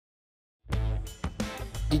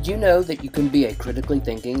Did you know that you can be a critically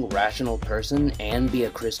thinking, rational person and be a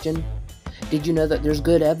Christian? Did you know that there's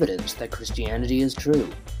good evidence that Christianity is true?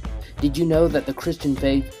 Did you know that the Christian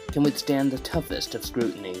faith can withstand the toughest of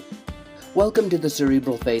scrutiny? Welcome to the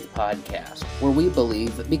Cerebral Faith Podcast, where we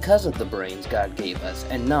believe because of the brains God gave us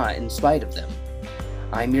and not in spite of them.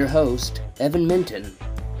 I'm your host, Evan Minton.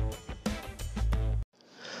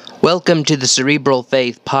 Welcome to the Cerebral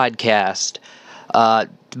Faith Podcast.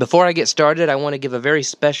 Before I get started, I want to give a very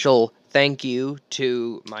special thank you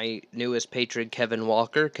to my newest patron, Kevin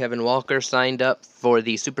Walker. Kevin Walker signed up for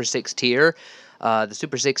the Super 6 tier. The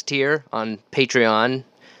Super 6 tier on Patreon,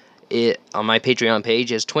 on my Patreon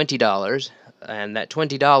page, is $20. And that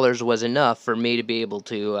 $20 was enough for me to be able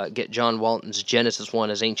to get John Walton's Genesis 1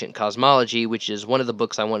 as Ancient Cosmology, which is one of the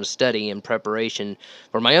books I want to study in preparation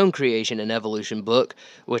for my own creation and evolution book,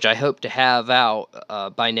 which I hope to have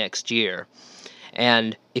out by next year.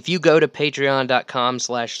 And if you go to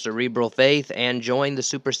patreon.com/cerebralfaith and join the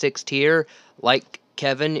Super 6 tier, like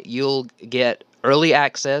Kevin, you'll get early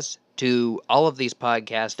access to all of these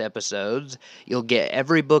podcast episodes. You'll get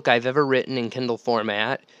every book I've ever written in Kindle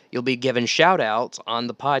format. You'll be given shout-outs on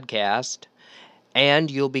the podcast,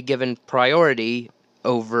 and you'll be given priority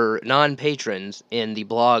over non-patrons in the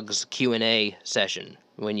blog's Q&A session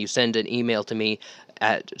when you send an email to me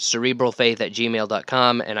at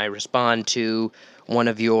cerebralfaith@gmail.com, and I respond to one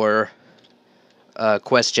of your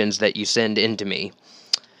questions that you send in to me.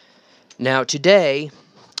 Now, today,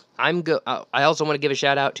 I also want to give a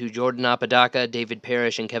shout-out to Jordan Apodaca, David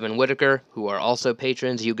Parrish, and Kevin Whitaker, who are also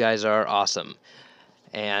patrons. You guys are awesome.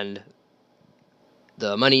 And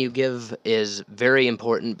the money you give is very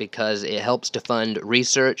important because it helps to fund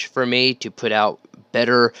research for me to put out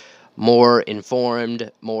better, more informed,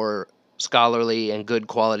 more scholarly and good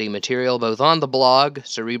quality material, both on the blog,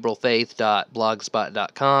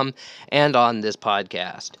 cerebralfaith.blogspot.com, and on this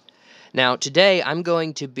podcast. Now, today I'm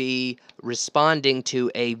going to be responding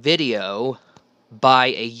to a video by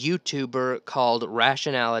a YouTuber called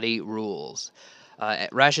Rationality Rules.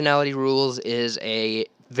 Rationality Rules is a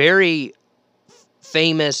very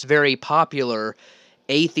famous, very popular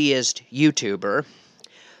atheist YouTuber,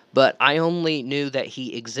 but I only knew that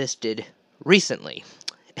he existed recently.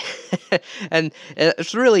 And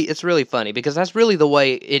it's really funny because that's really the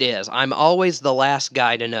way it is. I'm always the last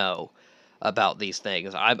guy to know about these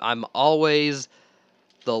things. I'm always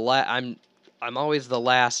I'm always the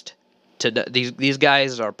last to know. These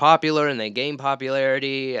guys are popular and they gain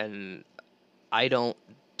popularity, and I don't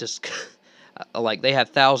just like they have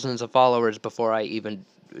thousands of followers before I even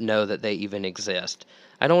know that they even exist.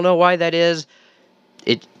 I don't know why that is.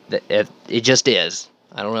 It just is.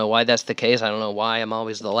 I don't know why that's the case. I don't know why I'm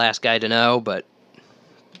always the last guy to know, but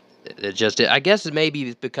it just, I guess maybe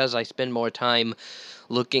it's because I spend more time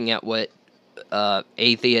looking at what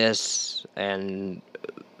atheists and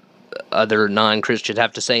other non-Christians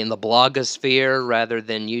have to say in the blogosphere rather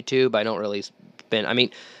than YouTube. I don't really spend,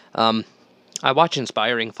 I watch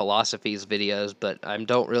Inspiring Philosophies videos, but I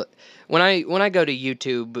don't really, when I go to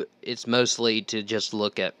YouTube, it's mostly to just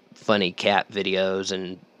look at funny cat videos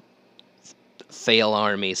and fail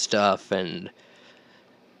army stuff and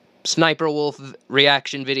Sniper Wolf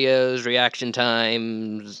reaction videos, reaction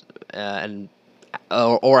times, and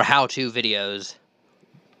or how-to videos,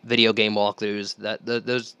 video game walkthroughs.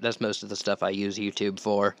 That's most of the stuff I use YouTube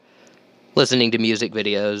for. Listening to music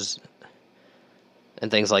videos and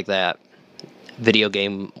things like that. Video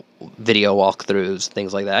game video walkthroughs,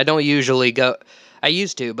 things like that. I don't usually go. I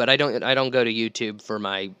used to, but I don't go to YouTube for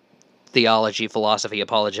my theology, philosophy,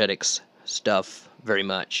 apologetics stuff very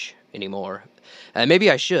much anymore.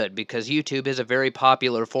 Maybe I should, because YouTube is a very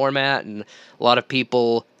popular format, and a lot of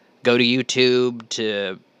people go to YouTube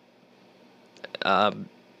to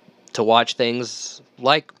watch things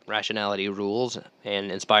like Rationality Rules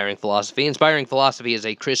and Inspiring Philosophy. Inspiring Philosophy is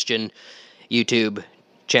a Christian YouTube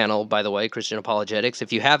channel, by the way, Christian Apologetics.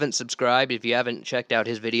 If you haven't subscribed, if you haven't checked out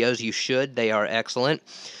his videos, you should. They are excellent.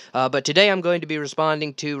 But today I'm going to be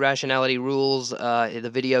responding to Rationality Rules. The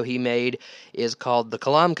video he made is called The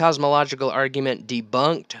Kalam Cosmological Argument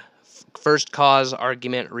Debunked, First Cause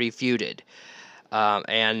Argument Refuted.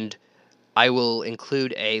 And I will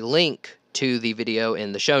include a link to the video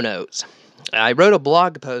in the show notes. I wrote a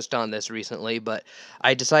blog post on this recently, but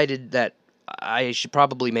I decided that I should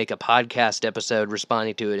probably make a podcast episode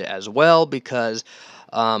responding to it as well, because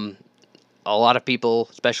a lot of people,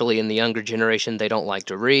 especially in the younger generation, they don't like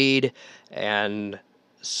to read, and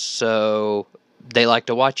so they like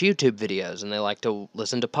to watch YouTube videos, and they like to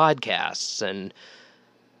listen to podcasts, and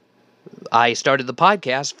I started the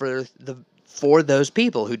podcast for those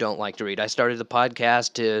people who don't like to read. I started the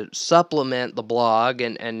podcast to supplement the blog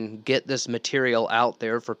and get this material out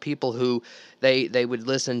there for people who they would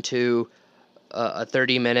listen to a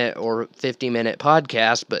 30-minute or 50-minute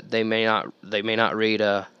podcast, but they may not read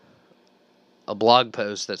a blog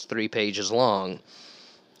post that's 3 pages long.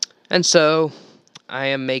 And so I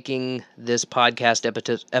am making this podcast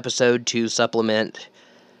episode to supplement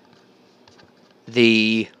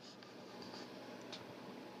the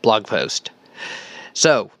blog post.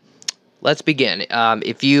 So, let's begin.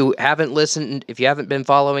 If you haven't been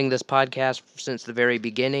following this podcast since the very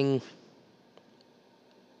beginning,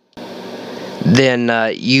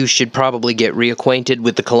 then you should probably get reacquainted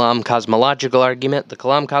with the Kalam cosmological argument. The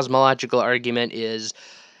Kalam cosmological argument is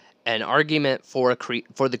an argument for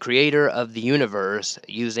the creator of the universe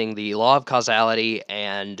using the law of causality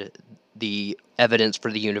and the evidence for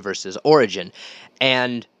the universe's origin.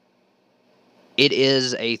 And it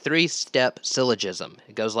is a 3-step syllogism.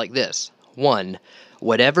 It goes like this. 1.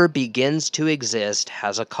 Whatever begins to exist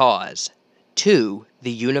has a cause. 2.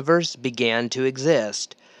 The universe began to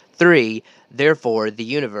exist. 3. Therefore, the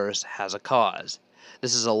universe has a cause.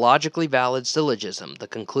 This is a logically valid syllogism. The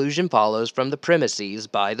conclusion follows from the premises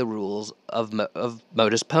by the rules of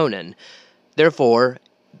modus ponens. Therefore,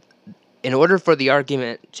 in order for the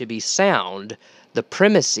argument to be sound, the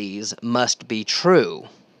premises must be true.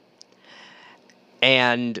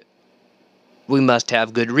 And we must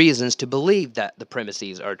have good reasons to believe that the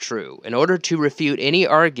premises are true. In order to refute any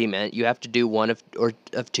argument, you have to do one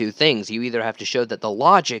of two things. You either have to show that the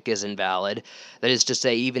logic is invalid, that is to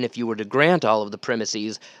say, even if you were to grant all of the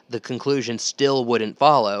premises, the conclusion still wouldn't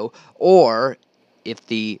follow, or if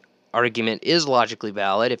the argument is logically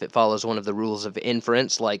valid, if it follows one of the rules of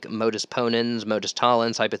inference, like modus ponens, modus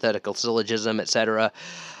tollens, hypothetical syllogism, etc.,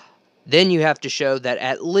 then you have to show that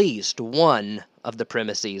at least one of the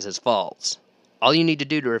premises is false. All you need to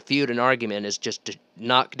do to refute an argument is just to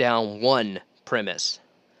knock down one premise.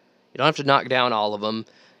 You don't have to knock down all of them.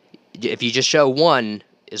 If you just show one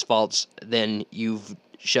is false, then you've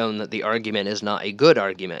shown that the argument is not a good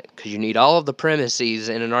argument, because you need all of the premises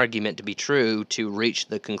in an argument to be true to reach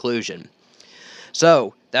the conclusion.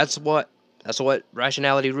 So, that's what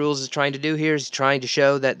Rationality Rules is trying to do here. Is trying to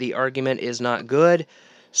show that the argument is not good.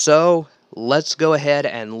 So, let's go ahead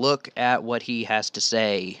and look at what he has to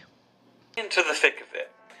say. Into the thick of it.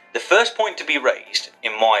 The first point to be raised,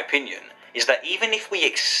 in my opinion, is that even if we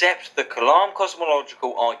accept the Kalam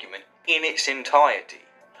cosmological argument in its entirety,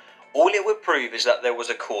 all it would prove is that there was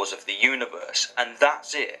a cause of the universe, and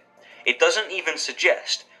that's it. It doesn't even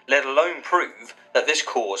suggest, let alone prove, that this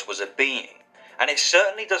cause was a being. And it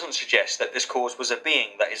certainly doesn't suggest that this cause was a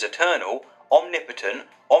being that is eternal, omnipotent,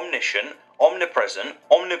 omniscient, omnipresent,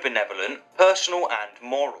 omnibenevolent, personal and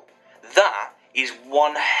moral. That is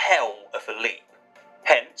one hell of a leap.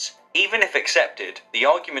 Hence, even if accepted, the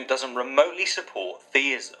argument doesn't remotely support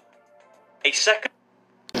theism. A second...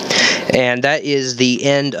 And that is the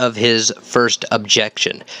end of his first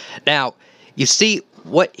objection. Now, you see,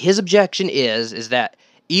 what his objection is that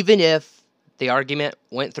even if the argument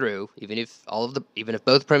went through, even if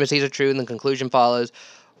both premises are true and the conclusion follows,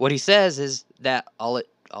 what he says is that all it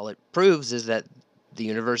proves is that the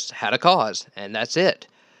universe had a cause, and that's it.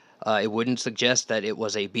 It wouldn't suggest that it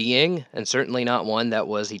was a being, and certainly not one that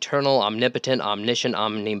was eternal, omnipotent, omniscient,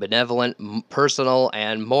 omnibenevolent, personal,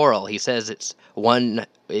 and moral. He says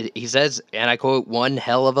and I quote, one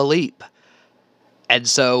hell of a leap. And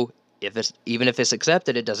so, even if it's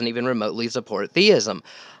accepted, it doesn't even remotely support theism.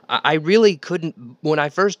 I really couldn't, when I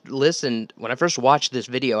first watched this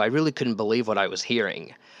video, I really couldn't believe what I was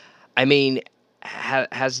hearing. I mean,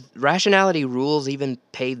 has Rationality Rules even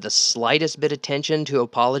paid the slightest bit attention to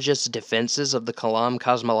apologists' defenses of the Kalam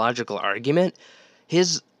cosmological argument?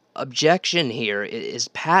 His objection here is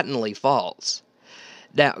patently false.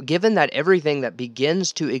 Now, given that everything that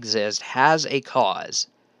begins to exist has a cause,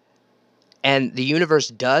 and the universe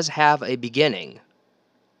does have a beginning,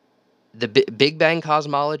 the Big Bang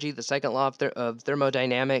cosmology, the second law of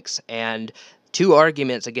thermodynamics, and two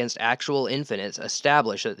arguments against actual infinites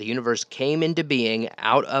establish that the universe came into being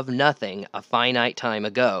out of nothing a finite time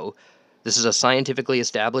ago. This is a scientifically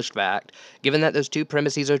established fact. Given that those two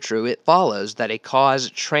premises are true, it follows that a cause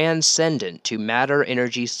transcendent to matter,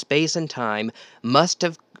 energy, space, and time must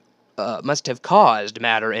have caused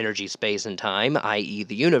matter, energy, space, and time, i.e.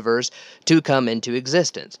 the universe, to come into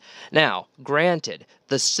existence. Now, granted,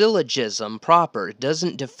 the syllogism proper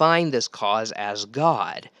doesn't define this cause as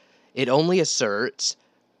God. It only asserts,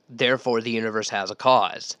 therefore the universe has a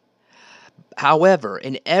cause. However,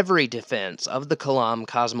 in every defense of the Kalam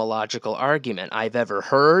cosmological argument I've ever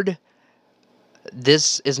heard,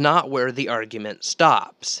 This is not where the argument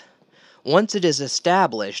stops. Once it is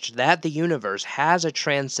established that the universe has a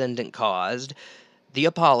transcendent cause, the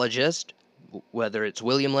apologist, whether it's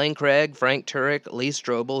William Lane Craig, Frank Turek, Lee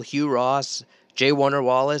Strobel, Hugh Ross, J. Warner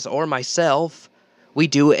Wallace, or myself, we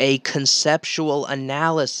do a conceptual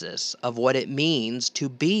analysis of what it means to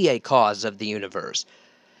be a cause of the universe.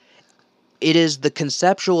 It is the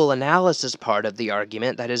conceptual analysis part of the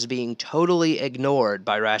argument that is being totally ignored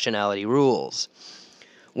by rationality rules.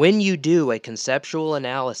 When you do a conceptual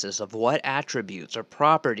analysis of what attributes or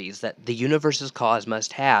properties that the universe's cause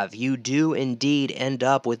must have, you do indeed end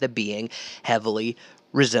up with a being heavily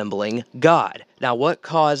resembling God. Now, what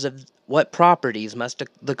properties must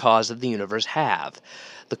the cause of the universe have?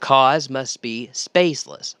 The cause must be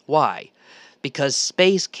spaceless. Why? Because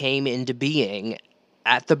space came into being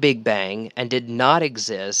at the Big Bang and did not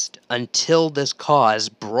exist until this cause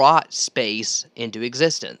brought space into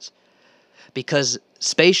existence. Because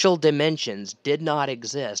spatial dimensions did not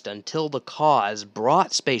exist until the cause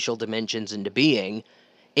brought spatial dimensions into being,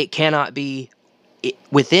 it cannot be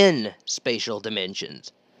within spatial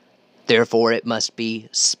dimensions. Therefore, it must be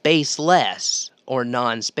spaceless or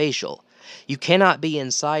non-spatial. You cannot be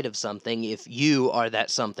inside of something if you are that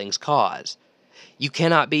something's cause. You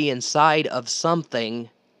cannot be inside of something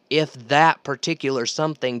if that particular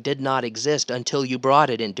something did not exist until you brought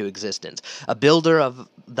it into existence. A builder of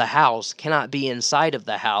the house cannot be inside of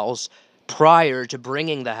the house prior to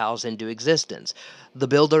bringing the house into existence. The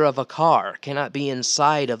builder of a car cannot be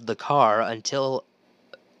inside of the car until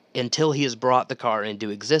he has brought the car into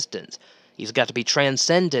existence. He's got to be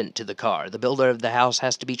transcendent to the car. The builder of the house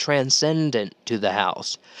has to be transcendent to the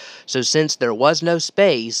house. So since there was no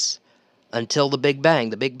space until the Big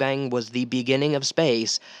Bang was the beginning of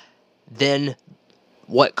space, then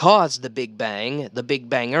what caused the Big Bang, the Big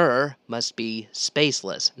Banger, must be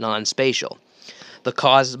spaceless, non-spatial. The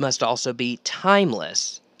cause must also be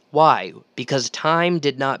timeless. Why? Because time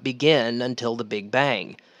did not begin until the Big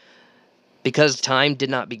Bang. Because time did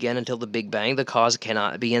not begin until the Big Bang, the cause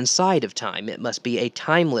cannot be inside of time. It must be a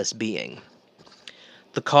timeless being.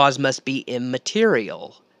 The cause must be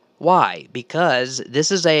immaterial. Why? Because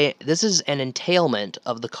this is an entailment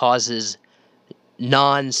of the cause's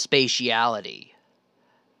non-spatiality.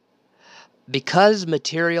 Because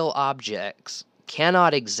material objects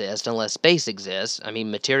cannot exist unless space exists,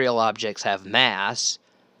 material objects have mass,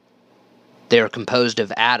 they are composed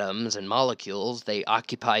of atoms and molecules, they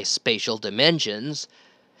occupy spatial dimensions.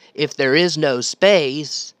 If there is no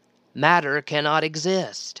space, matter cannot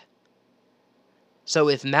exist. So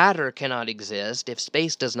if matter cannot exist, if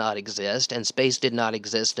space does not exist, and space did not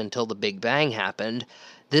exist until the Big Bang happened,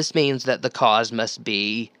 this means that the cause must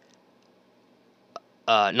be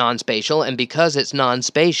non-spatial, and because it's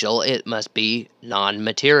non-spatial, it must be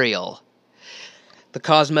non-material. The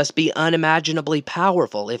cause must be unimaginably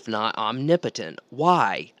powerful, if not omnipotent.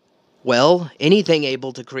 Why? Well, anything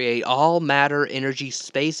able to create all matter, energy,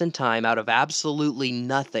 space, and time out of absolutely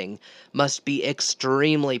nothing must be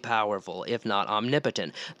extremely powerful, if not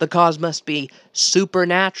omnipotent. The cause must be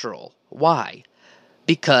supernatural. Why?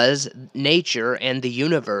 Because nature and the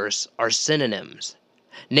universe are synonyms.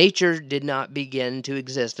 Nature did not begin to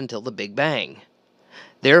exist until the Big Bang.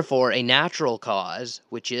 Therefore, a natural cause,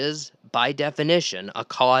 which is, by definition, a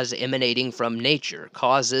cause emanating from nature,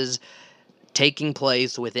 causes taking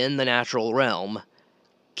place within the natural realm,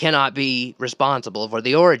 cannot be responsible for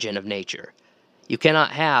the origin of nature. You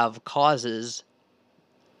cannot have causes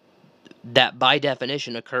that by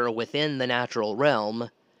definition occur within the natural realm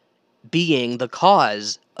being the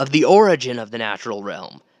cause of the origin of the natural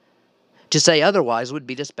realm. To say otherwise would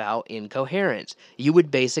be to spout incoherence. You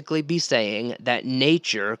would basically be saying that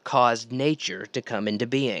nature caused nature to come into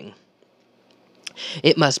being.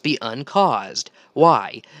 It must be uncaused.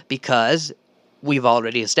 Why? Because we've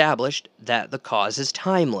already established that the cause is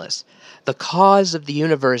timeless. The cause of the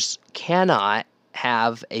universe cannot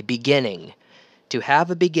have a beginning. To have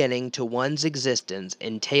a beginning to one's existence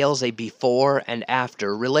entails a before and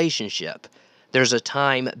after relationship. There's a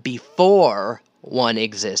time before one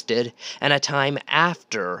existed and a time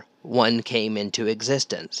after one came into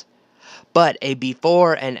existence. But a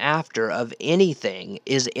before and after of anything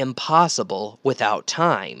is impossible without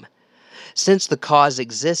time. Since the cause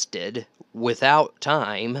existed without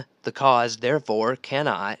time, the cause therefore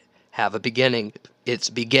cannot have a beginning. It's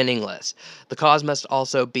beginningless. The cause must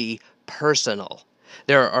also be personal.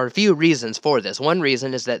 There are a few reasons for this. One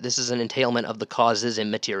reason is that this is an entailment of the cause's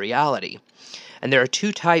immateriality. And there are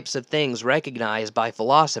two types of things recognized by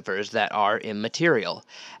philosophers that are immaterial.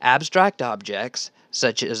 Abstract objects,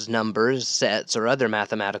 such as numbers, sets, or other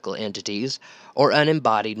mathematical entities, or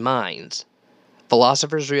unembodied minds.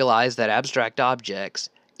 Philosophers realize that abstract objects,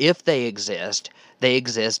 if they exist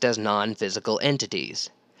as non-physical entities.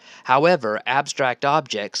 However, abstract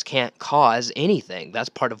objects can't cause anything. That's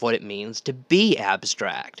part of what it means to be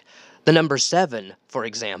abstract. The number 7, for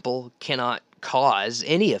example, cannot cause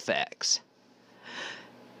any effects.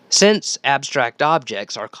 Since abstract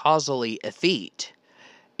objects are causally effete,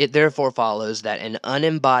 it therefore follows that an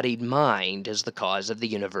unembodied mind is the cause of the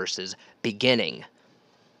universe's beginning.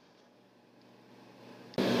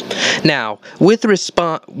 Now, with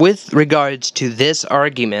regards to this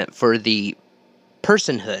argument for the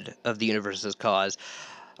personhood of the universe's cause,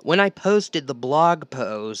 when I posted the blog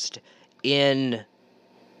post in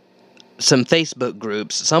some Facebook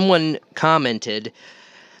groups, someone commented,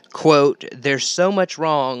 quote, "There's so much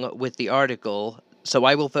wrong with the article, so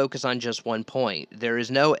I will focus on just one point. There is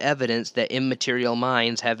no evidence that immaterial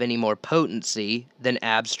minds have any more potency than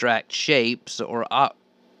abstract shapes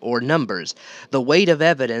or numbers. The weight of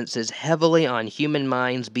evidence is heavily on human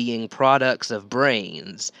minds being products of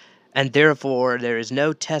brains, and therefore there is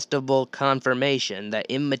no testable confirmation that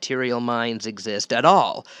immaterial minds exist at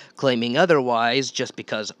all. Claiming otherwise, just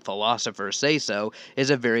because philosophers say so, is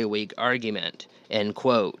a very weak argument." End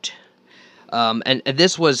quote. And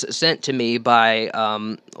this was sent to me by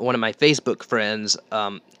one of my Facebook friends.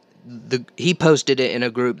 He posted it in a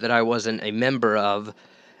group that I wasn't a member of,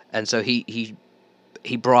 and so he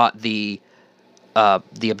brought the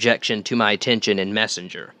objection to my attention in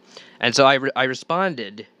Messenger, and so I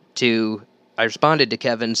responded to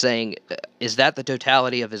Kevin saying, "Is that the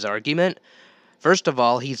totality of his argument? First of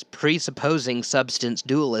all, he's presupposing substance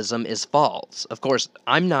dualism is false. Of course,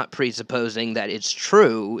 I'm not presupposing that it's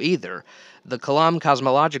true either. The Kalam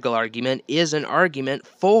cosmological argument is an argument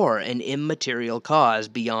for an immaterial cause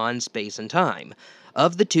beyond space and time.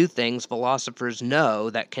 Of the two things philosophers know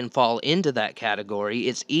that can fall into that category,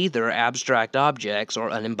 it's either abstract objects or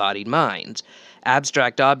unembodied minds.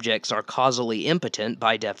 Abstract objects are causally impotent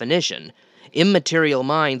by definition. Immaterial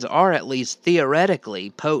minds are at least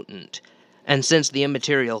theoretically potent. And since the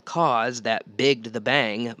immaterial cause that bigged the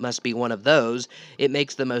bang must be one of those, it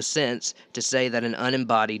makes the most sense to say that an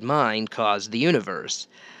unembodied mind caused the universe."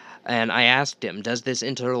 And I asked him, does this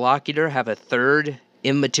interlocutor have a third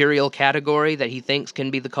immaterial category that he thinks can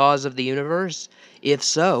be the cause of the universe? If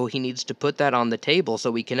so, he needs to put that on the table so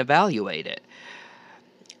we can evaluate it.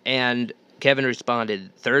 And Kevin responded,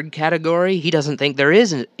 third category? He doesn't think there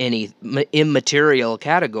is any immaterial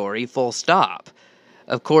category, full stop.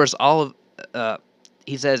 Of course,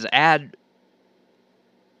 he says, add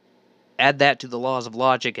that to the laws of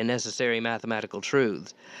logic and necessary mathematical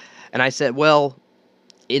truths. And I said, well,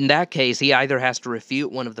 in that case, he either has to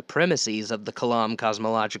refute one of the premises of the Kalam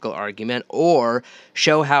cosmological argument or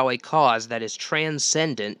show how a cause that is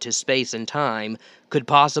transcendent to space and time could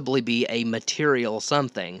possibly be a material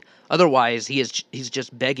something. Otherwise, he's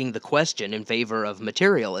just begging the question in favor of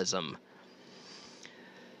materialism.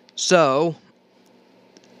 So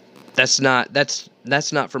that's not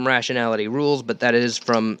from Rationality Rules, but that is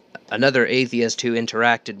from another atheist who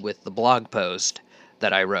interacted with the blog post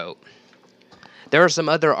that I wrote. There are some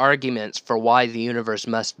other arguments for why the universe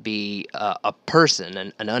must be a person,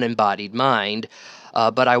 an unembodied mind,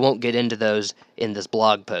 but I won't get into those in this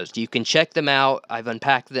blog post. You can check them out. I've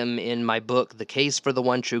unpacked them in my book, The Case for the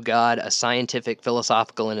One True God, A Scientific,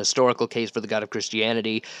 Philosophical, and Historical Case for the God of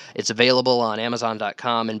Christianity. It's available on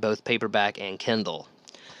Amazon.com in both paperback and Kindle.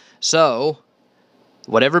 So,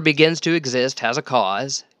 whatever begins to exist has a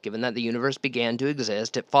cause. Given that the universe began to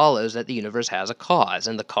exist, it follows that the universe has a cause,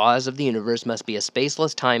 and the cause of the universe must be a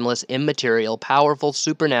spaceless, timeless, immaterial, powerful,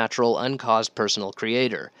 supernatural, uncaused personal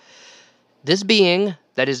creator. This being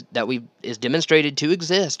that is demonstrated to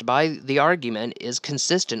exist by the argument is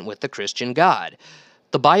consistent with the Christian God.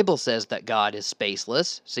 The Bible says that God is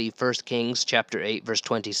spaceless. See 1 Kings chapter 8 verse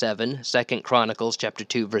 27, 2 Chronicles chapter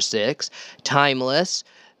 2 verse 6, timeless,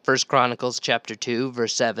 1 Chronicles chapter 2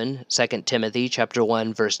 verse 7, 2 Timothy chapter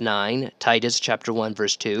 1 verse 9, Titus chapter 1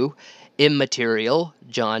 verse 2, immaterial,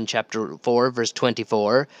 John chapter 4 verse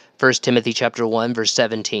 24, 1 Timothy chapter 1 verse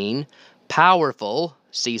 17, powerful,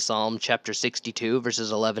 see Psalm chapter 62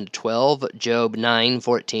 verses 11 to 12, Job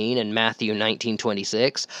 9:14 and Matthew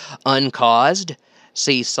 19:26, uncaused,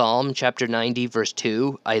 see Psalm chapter 90 verse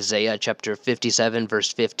 2, Isaiah chapter 57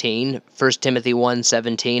 verse 15, 1 Timothy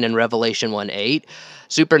 1:17 and Revelation 1:8,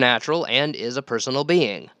 supernatural and is a personal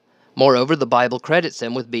being. Moreover, the Bible credits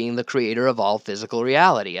him with being the creator of all physical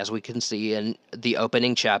reality, as we can see in the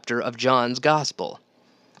opening chapter of John's Gospel.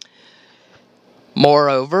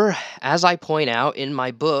 Moreover, as I point out in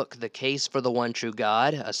my book, The Case for the One True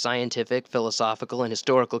God, a scientific, philosophical, and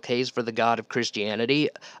historical case for the God of Christianity,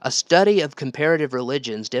 a study of comparative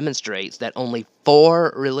religions demonstrates that only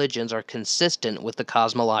 4 religions are consistent with the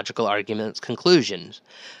cosmological argument's conclusions.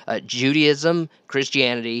 Judaism,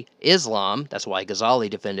 Christianity, Islam, that's why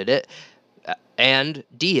Ghazali defended it, and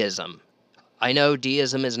deism. I know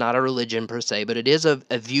deism is not a religion per se, but it is a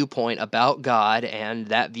viewpoint about God, and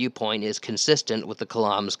that viewpoint is consistent with the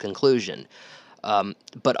Kalam's conclusion.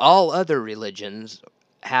 But all other religions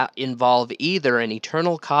involve either an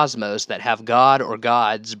eternal cosmos that have God or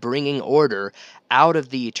gods bringing order out of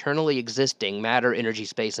the eternally existing matter, energy,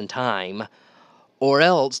 space, and time, or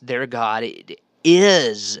else their God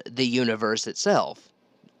is the universe itself.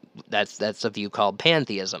 That's a view called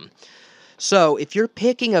pantheism. So, if you're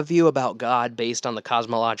picking a view about God based on the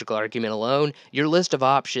cosmological argument alone, your list of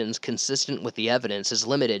options consistent with the evidence is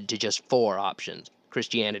limited to just 4 options,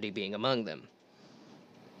 Christianity being among them.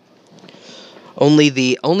 Only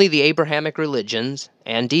the Abrahamic religions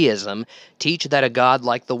and deism teach that a God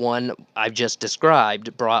like the one I've just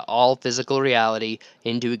described brought all physical reality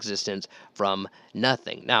into existence from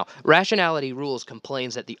nothing. Now, Rationality Rules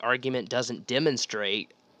complains that the argument doesn't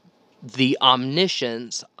demonstrate the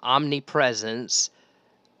omniscience, omnipresence,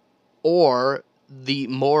 or the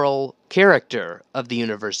moral character of the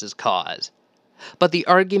universe's cause. But the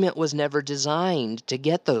argument was never designed to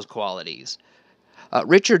get those qualities.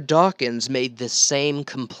 Richard Dawkins made this same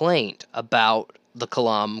complaint about the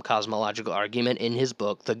Kalam cosmological argument in his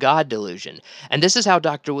book, The God Delusion. And this is how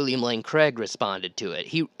Dr. William Lane Craig responded to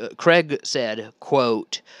it. Craig said,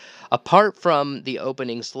 quote, "Apart from the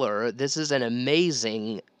opening slur, this is an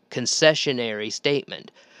amazing concessionary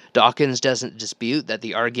statement. Dawkins doesn't dispute that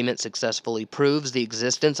the argument successfully proves the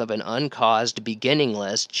existence of an uncaused,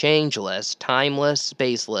 beginningless, changeless, timeless,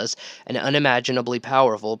 spaceless, and unimaginably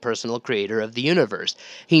powerful personal creator of the universe.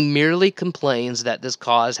 He merely complains that this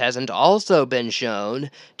cause hasn't also been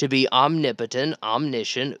shown to be omnipotent,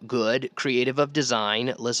 omniscient, good, creative of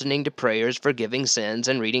design, listening to prayers, forgiving sins,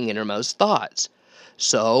 and reading innermost thoughts.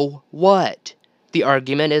 So what? The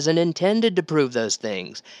argument isn't intended to prove those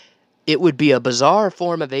things. It would be a bizarre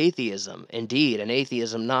form of atheism, indeed, an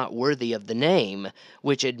atheism not worthy of the name,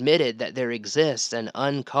 which admitted that there exists an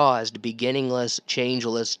uncaused, beginningless,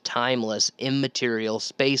 changeless, timeless, immaterial,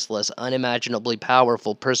 spaceless, unimaginably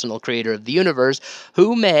powerful personal creator of the universe,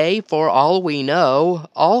 who may, for all we know,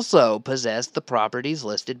 also possess the properties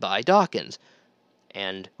listed by Dawkins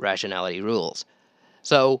and Rationality Rules.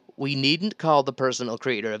 So, we needn't call the personal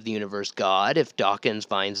creator of the universe God if Dawkins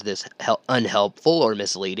finds this unhelpful or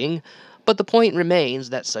misleading, but the point remains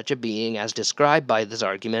that such a being as described by this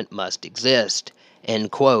argument must exist." End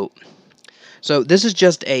quote. So, this is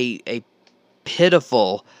just a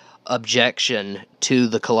pitiful objection to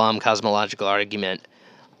the Kalam cosmological argument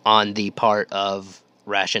on the part of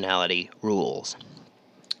Rationality Rules.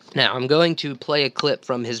 Now, I'm going to play a clip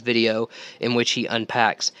from his video in which he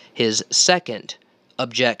unpacks his second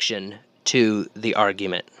objection to the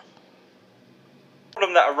argument. The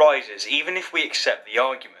problem that arises, even if we accept the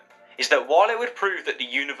argument, is that while it would prove that the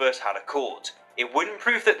universe had a cause, it wouldn't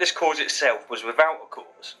prove that this cause itself was without a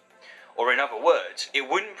cause. Or in other words, it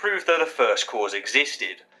wouldn't prove that a first cause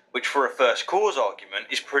existed, which for a first cause argument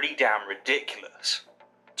is pretty damn ridiculous.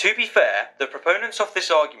 To be fair, the proponents of this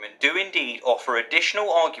argument do indeed offer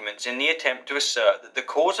additional arguments in the attempt to assert that the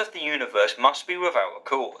cause of the universe must be without a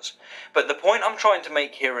cause, but the point I'm trying to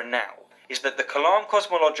make here and now is that the Kalam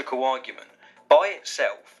cosmological argument, by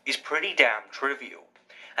itself, is pretty damn trivial,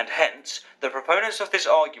 and hence, the proponents of this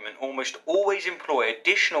argument almost always employ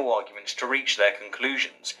additional arguments to reach their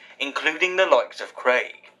conclusions, including the likes of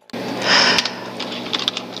Craig.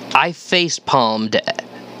 I facepalmed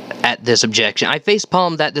at this objection. I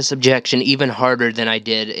facepalmed at this objection even harder than I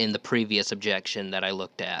did in the previous objection that I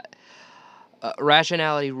looked at.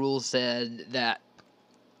 Rationality Rules said that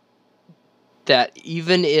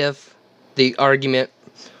even if the argument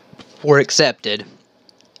were accepted,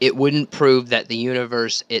 it wouldn't prove that the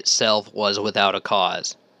universe itself was without a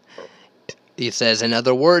cause. He says, in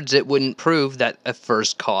other words, it wouldn't prove that a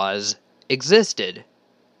first cause existed.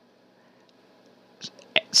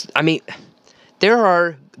 I mean, there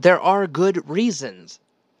are good reasons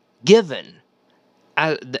given.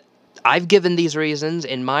 I've given these reasons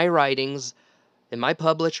in my writings, in my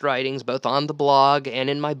published writings, both on the blog and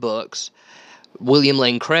in my books. William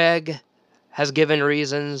Lane Craig has given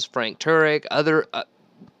reasons. Frank Turek,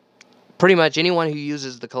 pretty much anyone who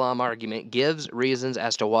uses the Kalam argument gives reasons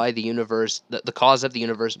as to why the universe, the cause of the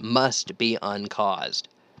universe, must be uncaused.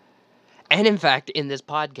 And in fact, in this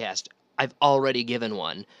podcast, I've already given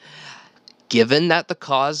one. Given that the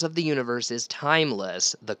cause of the universe is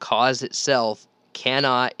timeless, the cause itself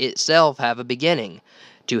cannot itself have a beginning.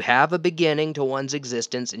 To have a beginning to one's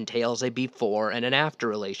existence entails a before and an after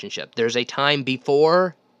relationship. There's a time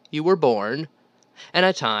before you were born and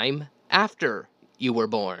a time after you were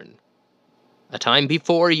born. A time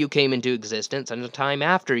before you came into existence and a time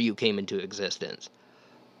after you came into existence.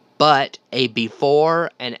 But a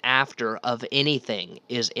before and after of anything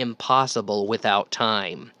is impossible without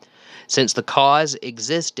time. Since the cause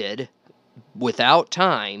existed without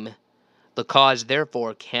time, the cause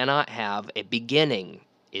therefore cannot have a beginning.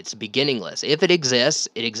 It's beginningless. If it exists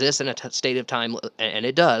in a state of time, and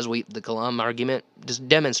it does. The Kalam argument just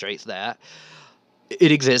demonstrates that.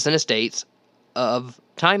 It exists in a state of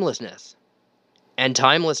timelessness. And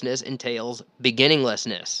timelessness entails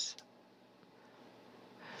beginninglessness.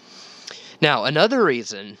 Now, another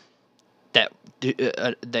reason that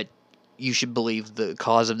you should believe the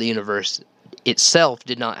cause of the universe itself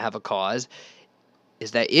did not have a cause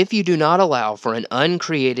is that if you do not allow for an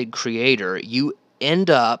uncreated creator, you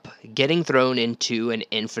end up getting thrown into an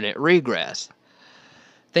infinite regress.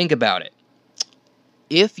 Think about it.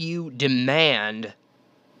 If you demand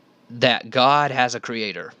that God has a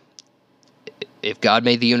creator, if God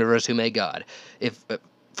made the universe, who made God?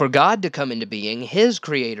 For God to come into being, his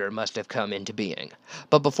creator must have come into being.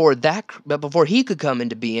 But before he could come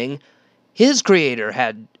into being, his creator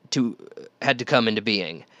had to come into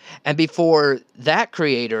being. And before that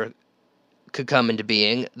creator could come into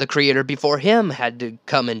being, the creator before him had to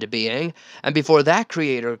come into being. And before that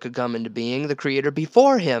creator could come into being, the creator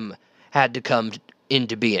before him had to come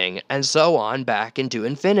into being. And so on back into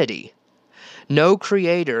infinity. No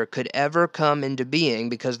creator could ever come into being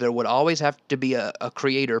because there would always have to be a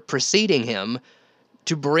creator preceding him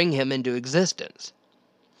to bring him into existence.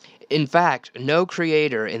 In fact, no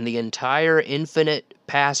creator in the entire infinite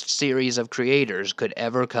past series of creators could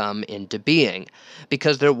ever come into being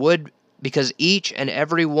because each and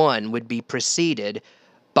every one would be preceded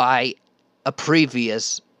by a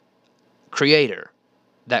previous creator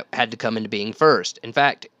that had to come into being first. In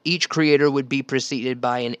fact, each creator would be preceded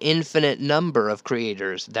by an infinite number of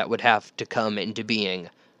creators that would have to come into being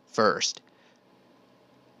first.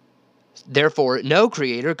 Therefore, no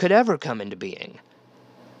creator could ever come into being.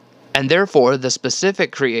 And therefore, the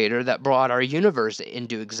specific creator that brought our universe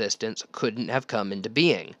into existence couldn't have come into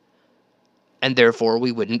being. And therefore,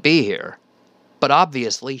 we wouldn't be here. But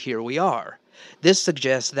obviously, here we are. This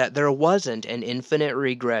suggests that there wasn't an infinite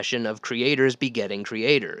regression of creators begetting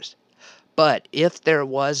creators. But if there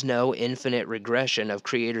was no infinite regression of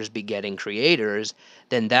creators begetting creators,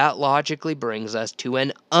 then that logically brings us to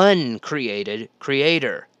an uncreated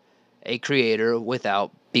creator, a creator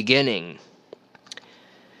without beginning.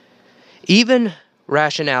 Even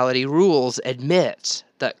Rationality Rules admits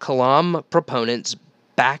that Kalam proponents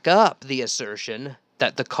back up the assertion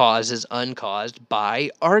that the cause is uncaused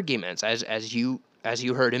by arguments, as you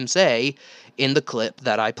heard him say in the clip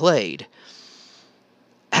that I played.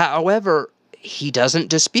 However, he doesn't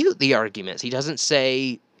dispute the arguments. He doesn't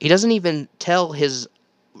even tell his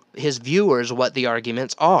viewers what the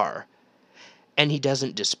arguments are. And he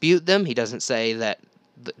doesn't dispute them. He doesn't say that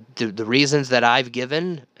the reasons that I've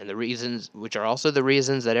given, and the reasons which are also the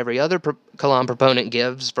reasons that every other Kalam proponent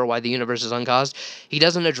gives for why the universe is uncaused, he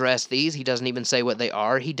doesn't address these. He doesn't even say what they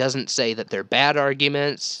are. He doesn't say that they're bad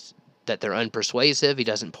arguments, that they're unpersuasive. He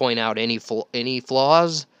doesn't point out any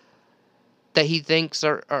flaws that he thinks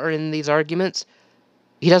are in these arguments.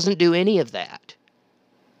 He doesn't do any of that.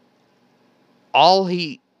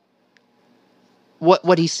 What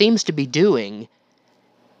he seems to be doing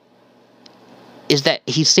is that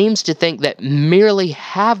he seems to think that merely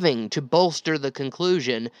having to bolster the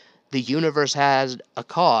conclusion the universe has a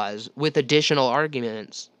cause with additional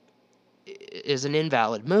arguments is an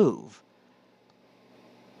invalid move.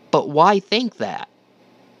 But why think that?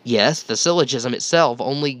 Yes, the syllogism itself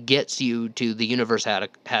only gets you to the universe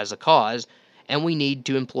has a cause, and we need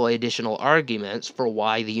to employ additional arguments for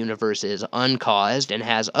why the universe is uncaused and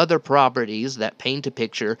has other properties that paint a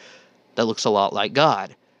picture that looks a lot like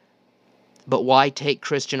God. But why take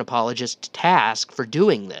Christian apologists to task for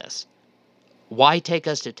doing this? Why take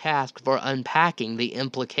us to task for unpacking the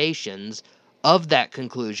implications of that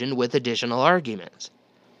conclusion with additional arguments?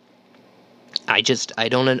 I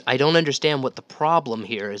don't understand what the problem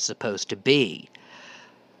here is supposed to be.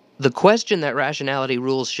 The question that Rationality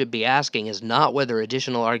Rules should be asking is not whether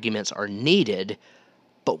additional arguments are needed,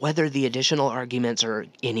 but whether the additional arguments are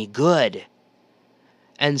any good.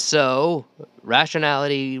 And so,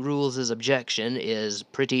 Rationality Rules' objection is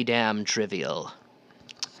pretty damn trivial.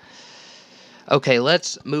 Okay,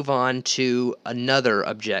 let's move on to another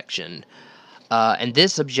objection. And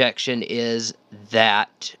this objection is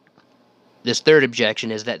that, this third objection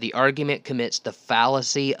is that the argument commits the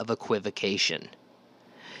fallacy of equivocation.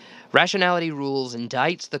 Rationality rules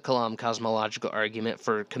indicts the Kalam cosmological argument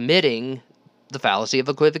for committing the fallacy of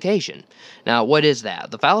equivocation. Now, what is that?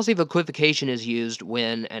 The fallacy of equivocation is used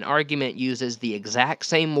when an argument uses the exact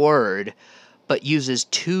same word, but uses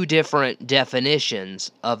two different definitions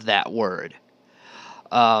of that word.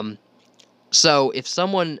 So, if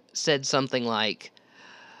someone said something like,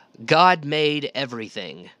 God made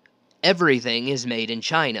everything. Everything is made in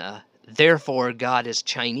China, therefore God is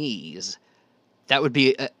Chinese. That would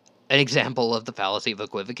be an example of the fallacy of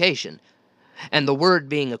equivocation. And the word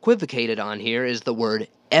being equivocated on here is the word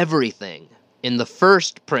everything. In the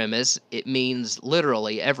first premise, it means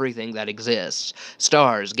literally everything that exists.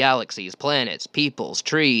 Stars, galaxies, planets, peoples,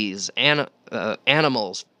 trees,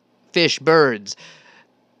 animals, fish, birds,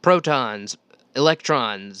 protons,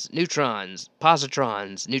 electrons, neutrons,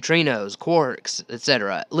 positrons, neutrinos, quarks,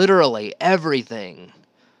 etc. Literally everything.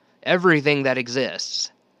 Everything that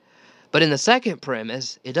exists. But in the second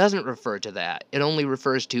premise, it doesn't refer to that. It only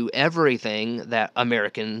refers to everything that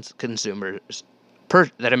American consumers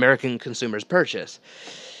purchase.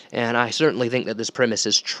 And I certainly think that this premise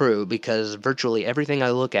is true, because virtually everything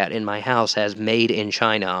I look at in my house has "made in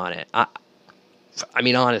China" on it. I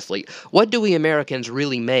mean, honestly, what do we Americans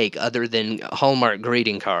really make other than Hallmark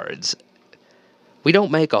greeting cards? We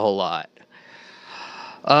don't make a whole lot.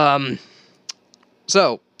 And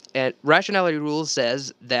Rationality Rules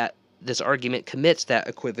says that this argument commits that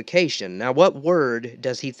equivocation. Now, what word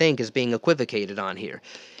does he think is being equivocated on here?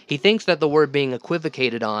 He thinks that the word being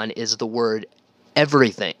equivocated on is the word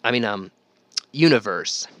everything.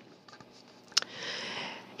 Universe.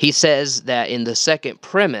 He says that in the second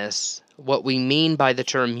premise, what we mean by the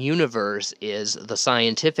term universe is the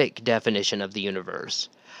scientific definition of the universe,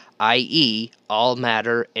 i.e., all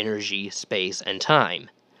matter, energy, space, and time.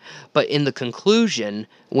 But in the conclusion,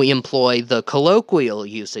 we employ the colloquial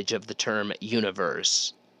usage of the term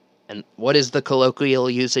universe. And what is the colloquial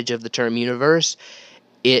usage of the term universe?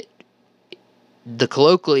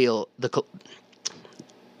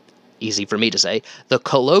 Easy for me to say, the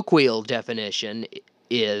colloquial definition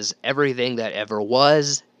is everything that ever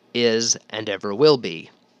was, is, and ever will be.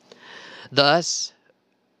 Thus,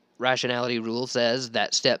 Rationality Rule says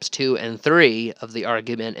that steps 2 and 3 of the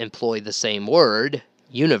argument employ the same word,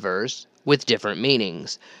 universe, with different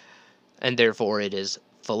meanings, and therefore it is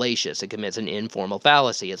fallacious. It commits an informal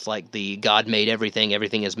fallacy. It's like the God made everything,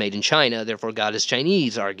 everything is made in China, therefore God is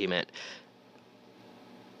Chinese argument.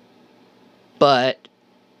 But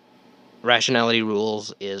Rationality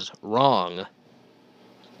Rules is wrong.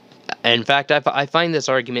 In fact, I find this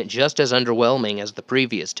argument just as underwhelming as the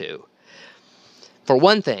previous two. For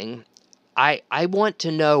one thing, I want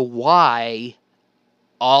to know why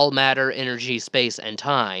all matter, energy, space, and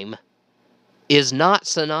time is not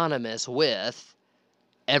synonymous with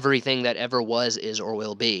everything that ever was, is, or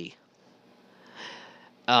will be.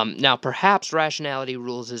 Now, perhaps Rationality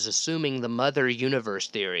Rules is assuming the Mother Universe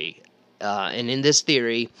theory. And in this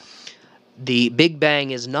theory, the Big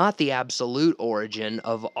Bang is not the absolute origin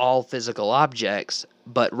of all physical objects,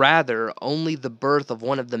 but rather only the birth of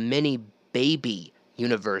one of the many baby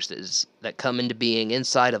universes that come into being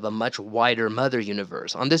inside of a much wider Mother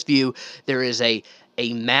Universe. On this view, there is a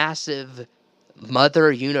massive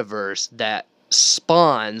Mother Universe that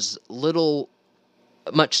spawns little,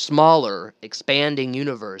 much smaller, expanding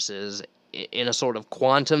universes in a sort of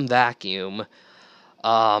quantum vacuum.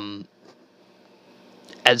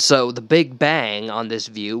 And so the Big Bang, on this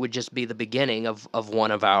view, would just be the beginning of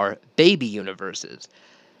one of our baby universes.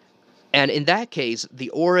 And in that case, the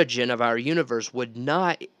origin of our universe would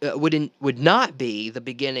not be the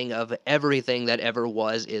beginning of everything that ever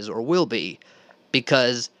was, is, or will be,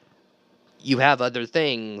 because you have other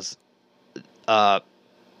things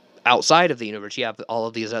outside of the universe. You have all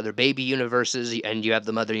of these other baby universes, and you have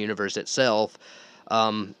the Mother Universe itself.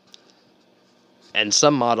 And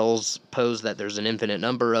some models pose that there's an infinite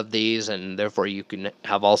number of these, and therefore you can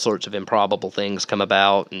have all sorts of improbable things come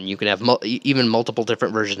about, and you can have even multiple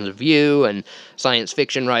different versions of you, and science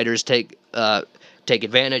fiction writers take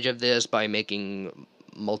advantage of this by making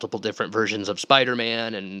multiple different versions of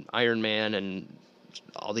Spider-Man and Iron Man, and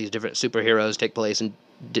all these different superheroes take place in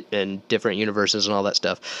different universes and all that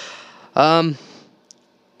stuff.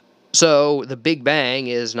 So the Big Bang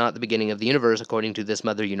is not the beginning of the universe according to this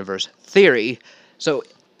Mother Universe theory. So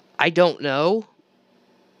I don't know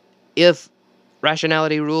if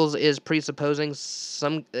Rationality Rules is presupposing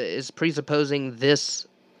this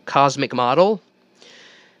cosmic model,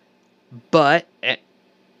 but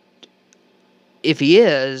if he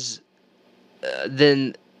is,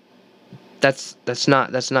 then that's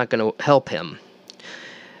not going to help him.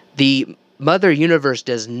 The Mother Universe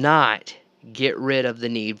does not get rid of the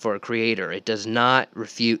need for a creator. It does not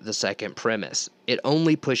refute the second premise. It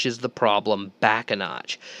only pushes the problem back a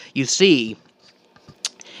notch. You see,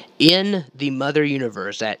 in the Mother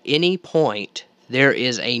Universe, at any point, there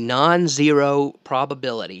is a non-zero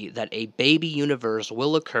probability that a baby universe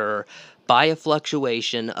will occur by a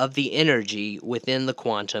fluctuation of the energy within the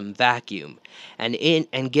quantum vacuum.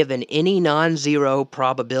 And given any non-zero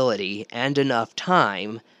probability and enough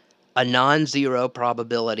time, a non-zero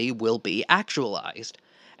probability will be actualized.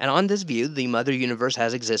 And on this view, the Mother Universe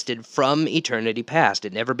has existed from eternity past.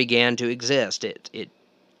 It never began to exist. It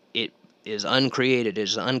is uncreated, it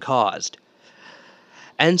is uncaused.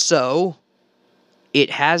 And so, it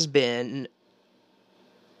has been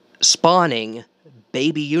spawning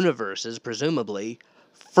baby universes, presumably,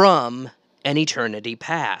 from an eternity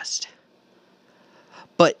past.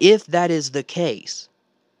 But if that is the case,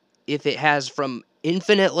 if it has from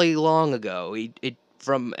infinitely long ago,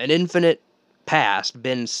 from an infinite past,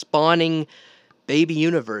 been spawning baby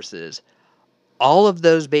universes, all of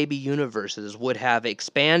those baby universes would have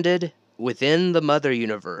expanded within the Mother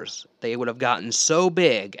Universe. They would have gotten so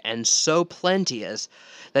big and so plenteous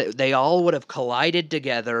that they all would have collided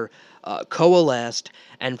together, coalesced,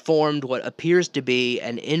 and formed what appears to be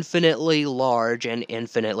an infinitely large and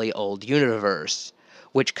infinitely old universe,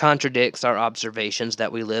 which contradicts our observations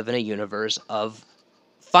that we live in a universe of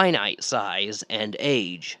finite size and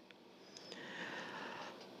age.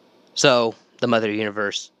 So, the Mother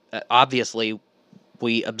Universe, obviously,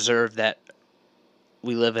 we observe that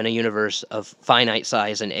we live in a universe of finite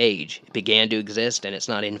size and age. It began to exist, and it's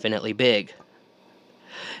not infinitely big.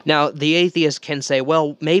 Now, the atheist can say,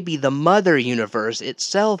 well, maybe the Mother Universe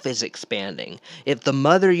itself is expanding. If the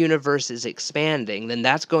Mother Universe is expanding, then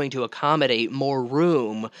that's going to accommodate more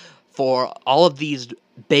room for all of these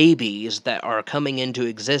babies that are coming into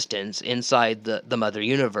existence inside the Mother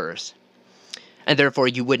Universe. And therefore,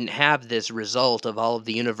 you wouldn't have this result of all of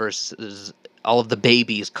the universes, all of the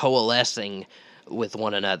babies coalescing with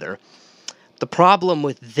one another. The problem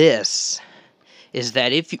with this is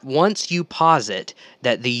that once you posit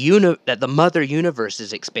that the Mother Universe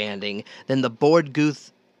is expanding, then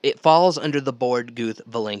it falls under the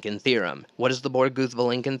Born-Guth-Vilenkin theorem. What is the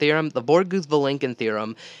Born-Guth-Vilenkin theorem? The Born-Guth-Vilenkin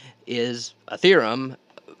theorem is a theorem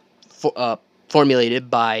formulated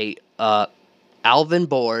by Alvin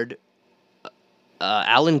Born,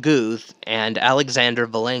 Alan Guth, and Alexander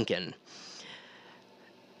Vilenkin.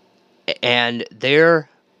 And their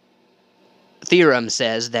theorem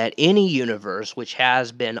says that any universe which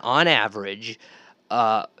has been, on average,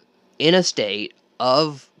 in a state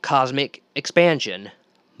of cosmic expansion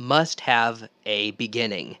must have a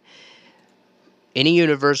beginning. Any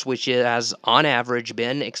universe which has, on average,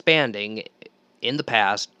 been expanding in the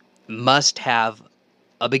past must have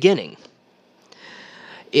a beginning.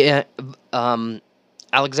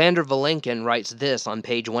 Alexander Vilenkin writes this on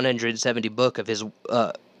page 170 book of his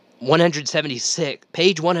 176,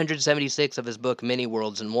 page 176 of his book, Many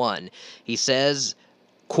Worlds in One. He says,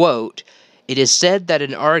 quote, "It is said that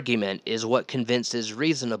an argument is what convinces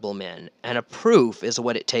reasonable men, and a proof is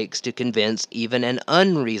what it takes to convince even an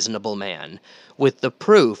unreasonable man. With the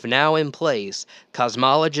proof now in place,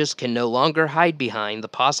 cosmologists can no longer hide behind the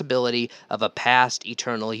possibility of a past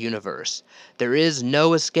eternal universe. There is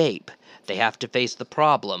no escape. They have to face the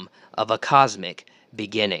problem of a cosmic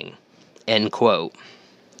beginning." End quote.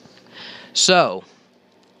 So,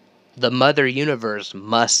 the Mother Universe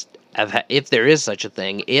must have, if there is such a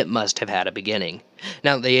thing, it must have had a beginning.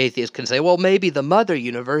 Now, the atheist can say, well, maybe the Mother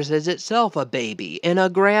Universe is itself a baby in a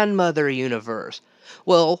grandmother universe.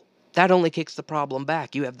 Well, that only kicks the problem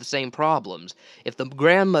back. You have the same problems. If the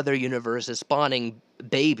grandmother universe is spawning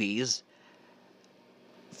babies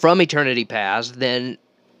from eternity past, then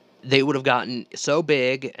they would have gotten so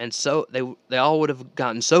big, and so they all would have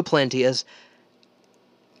gotten so plenteous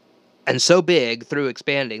and so big through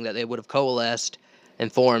expanding that they would have coalesced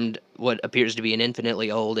and formed what appears to be an infinitely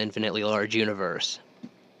old, infinitely large universe.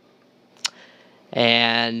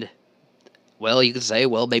 And, well, you could say,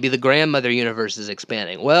 well, maybe the grandmother universe is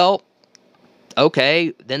expanding. Well,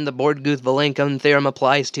 okay, then the Born-Guth-Vilenkin theorem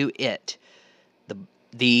applies to it.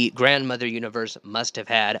 The grandmother universe must have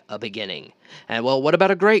had a beginning. And, well, what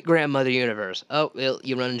about a great-grandmother universe? Oh, well,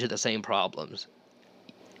 you run into the same problems.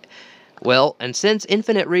 Well, and since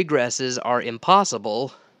infinite regresses are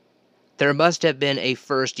impossible, there must have been a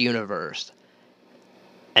first universe,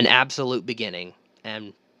 an absolute beginning,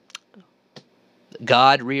 and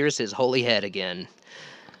God rears his holy head again.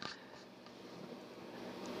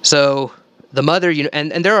 So, the mother,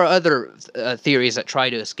 and there are other theories that try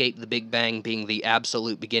to escape the Big Bang being the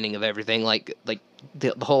absolute beginning of everything, like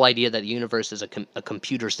the whole idea that the universe is a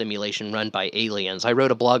computer simulation run by aliens. I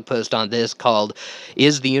wrote a blog post on this called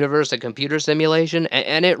 "Is the Universe a Computer Simulation?"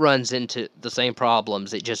 and it runs into the same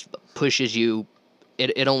problems. It just pushes you.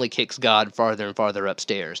 It only kicks God farther and farther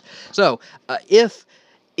upstairs. So if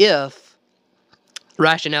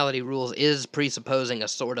rationality rules is presupposing a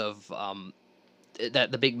sort of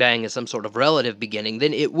that the Big Bang is some sort of relative beginning,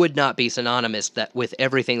 then it would not be synonymous with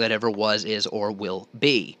everything that ever was, is, or will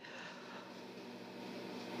be.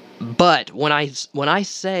 But when I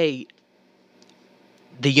say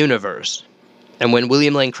the universe, and when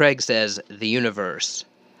William Lane Craig says the universe,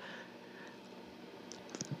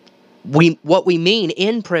 what we mean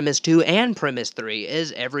in premise 2 and premise 3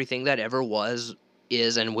 is everything that ever was,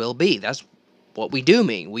 is, and will be. That's what we do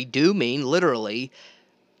mean. We do mean literally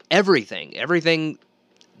everything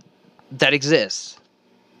that exists.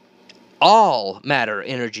 All matter,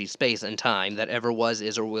 energy, space, and time that ever was,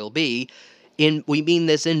 is, or will be. We mean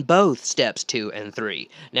this in both steps 2 and 3.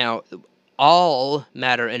 Now, all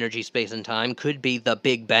matter, energy, space, and time could be the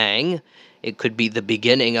Big Bang. It could be the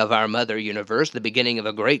beginning of our mother universe, the beginning of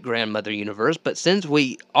a great-grandmother universe, but since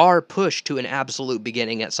we are pushed to an absolute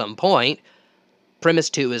beginning at some point, premise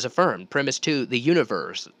 2 is affirmed. Premise 2, the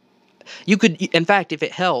universe. You could, in fact, if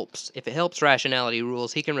it helps rationality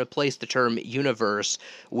rules, he can replace the term universe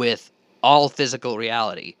with all physical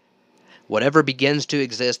reality. Whatever begins to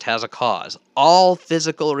exist has a cause. All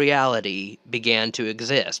physical reality began to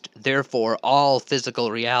exist. Therefore, all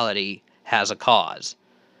physical reality has a cause.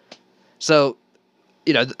 So,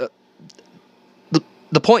 the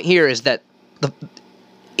point here is that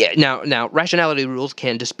now rationality rules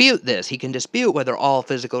can dispute this. He can dispute whether all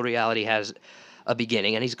physical reality has a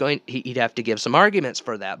beginning, and he'd have to give some arguments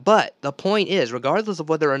for that. But the point is, regardless of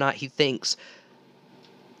whether or not he thinks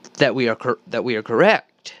that we are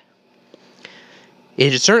correct,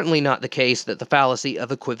 it is certainly not the case that the fallacy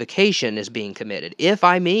of equivocation is being committed. If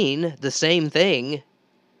I mean the same thing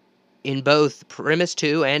in both premise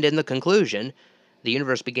 2 and in the conclusion, the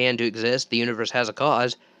universe began to exist, the universe has a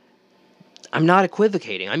cause, I'm not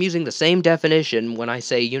equivocating. I'm using the same definition when I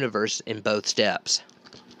say universe in both steps.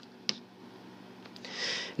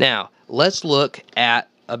 Now, let's look at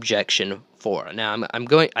objection 4. Now,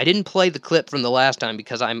 I didn't play the clip from the last time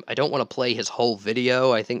because I don't want to play his whole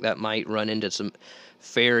video. I think that might run into some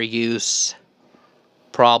fair use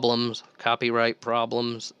problems, copyright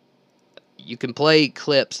problems. You can play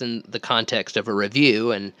clips in the context of a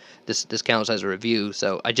review, and this counts as a review,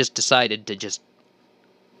 so I just decided to just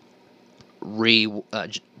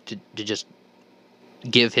just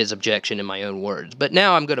give his objection in my own words. But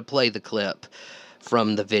now I'm going to play the clip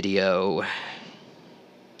from the video.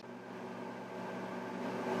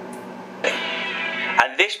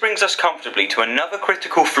 And this brings us comfortably to another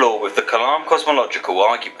critical flaw with the Kalam cosmological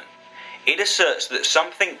argument. It asserts that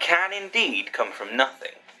something can indeed come from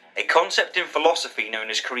nothing, a concept in philosophy known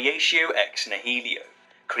as creatio ex nihilo,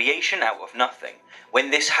 creation out of nothing, when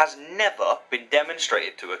this has never been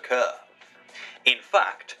demonstrated to occur. In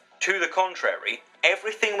fact, to the contrary,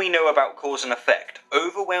 everything we know about cause and effect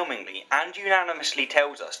overwhelmingly and unanimously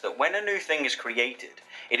tells us that when a new thing is created,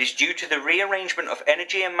 it is due to the rearrangement of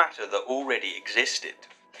energy and matter that already existed.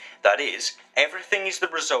 That is, everything is the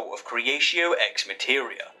result of creatio ex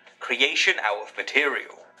materia, creation out of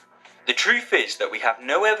material. The truth is that we have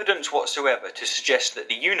no evidence whatsoever to suggest that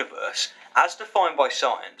the universe, as defined by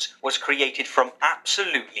science, was created from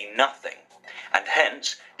absolutely nothing. And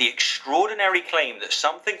hence, the extraordinary claim that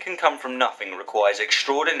something can come from nothing requires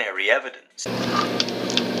extraordinary evidence.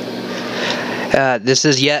 This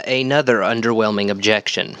is yet another underwhelming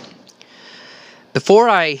objection. Before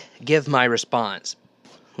I give my response,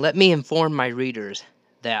 let me inform my readers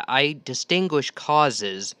that I distinguish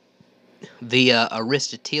causes via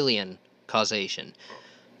Aristotelian causation.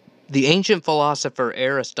 The ancient philosopher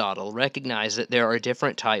Aristotle recognized that there are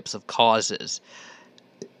different types of causes.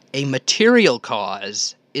 A material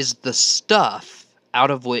cause is the stuff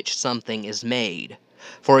out of which something is made.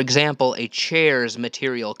 For example, a chair's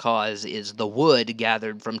material cause is the wood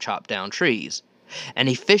gathered from chopped down trees. An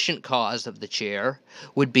efficient cause of the chair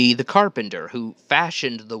would be the carpenter who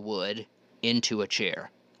fashioned the wood into a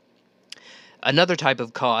chair. Another type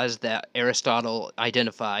of cause that Aristotle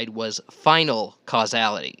identified was final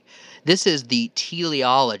causality. This is the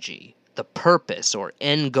teleology, the purpose or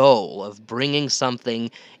end goal of bringing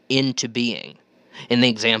something into being. In the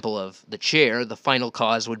example of the chair, the final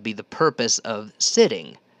cause would be the purpose of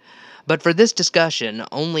sitting. But for this discussion,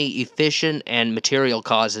 only efficient and material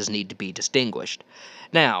causes need to be distinguished.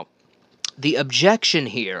 Now, the objection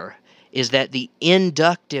here is that the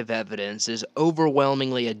inductive evidence is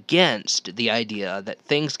overwhelmingly against the idea that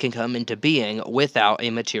things can come into being without a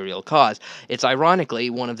material cause. It's ironically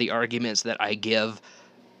one of the arguments that I give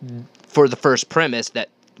for the first premise that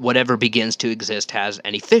whatever begins to exist has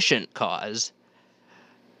an efficient cause,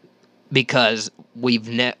 because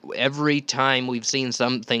every time we've seen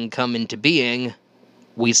something come into being,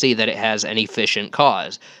 we see that it has an efficient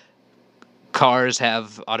cause. Cars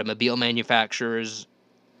have automobile manufacturers,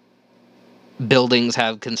 buildings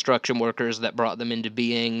have construction workers that brought them into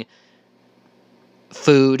being,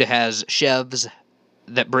 food has chefs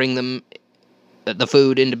that bring the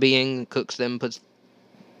food into being, cooks them,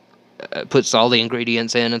 puts all the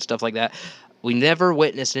ingredients in and stuff like that. We never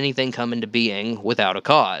witnessed anything come into being without a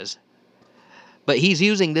cause. But he's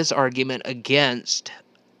using this argument against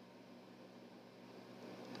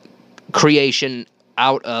creation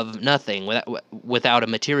out of nothing, without a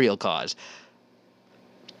material cause.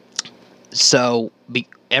 So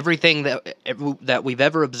everything that we've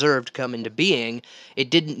ever observed come into being, it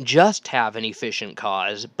didn't just have an efficient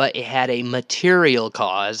cause, but it had a material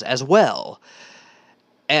cause as well.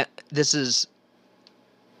 And this is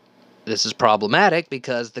problematic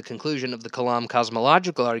because the conclusion of the Kalam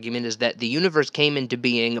cosmological argument is that the universe came into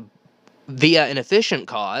being via an efficient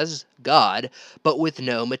cause, God, but with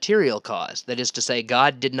no material cause. That is to say,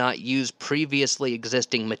 God did not use previously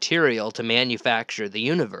existing material to manufacture the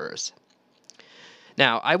universe.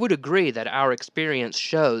 Now, I would agree that our experience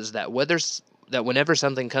shows that whenever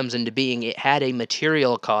something comes into being, it had a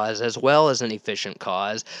material cause as well as an efficient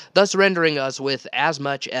cause, thus rendering us with as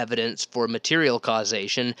much evidence for material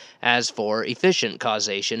causation as for efficient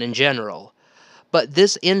causation in general. But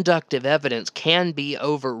this inductive evidence can be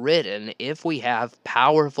overridden if we have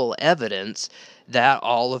powerful evidence that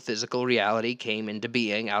all of physical reality came into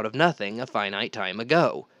being out of nothing a finite time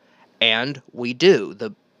ago. And we do.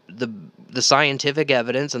 The scientific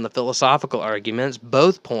evidence and the philosophical arguments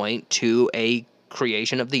both point to a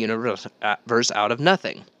creation of the universe out of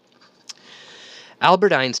nothing.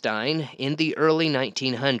 Albert Einstein, in the early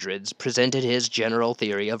 1900s, presented his general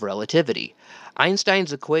theory of relativity.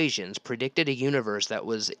 Einstein's equations predicted a universe that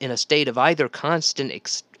was in a state of either constant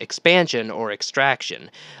expansion or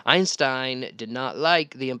extraction. Einstein did not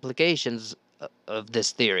like the implications of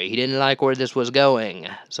this theory. He didn't like where this was going,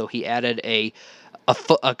 so he added a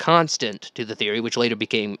constant to the theory, which later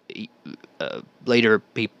became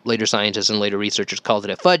later scientists and later researchers called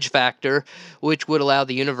it a fudge factor, which would allow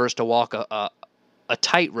the universe to walk a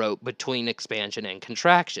tightrope between expansion and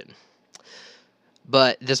contraction.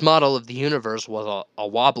 But this model of the universe was a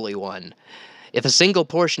wobbly one. If a single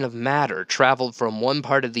portion of matter traveled from one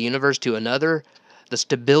part of the universe to another, the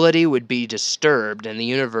stability would be disturbed and the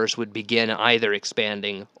universe would begin either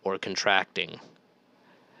expanding or contracting.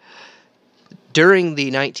 During the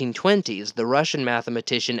 1920s, the Russian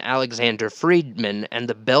mathematician Alexander Friedmann and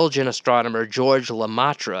the Belgian astronomer Georges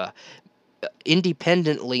Lemaitre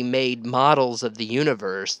independently made models of the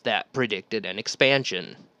universe that predicted an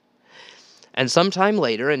expansion. And sometime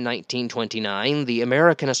later, in 1929, the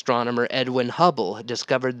American astronomer Edwin Hubble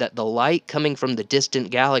discovered that the light coming from the distant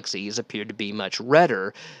galaxies appeared to be much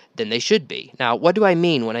redder than they should be. Now, what do I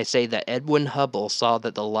mean when I say that Edwin Hubble saw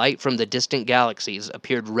that the light from the distant galaxies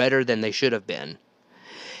appeared redder than they should have been?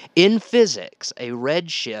 In physics, a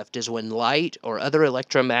redshift is when light or other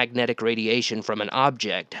electromagnetic radiation from an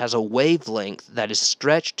object has a wavelength that is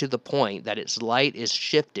stretched to the point that its light is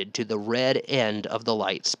shifted to the red end of the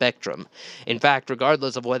light spectrum. In fact,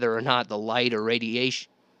 regardless of whether or not the light or radiation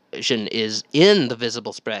is in the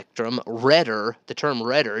visible spectrum, the term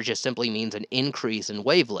redder just simply means an increase in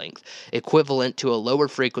wavelength, equivalent to a lower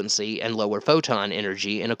frequency and lower photon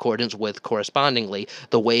energy in accordance with, correspondingly,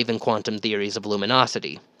 the wave and quantum theories of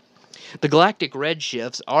luminosity. The galactic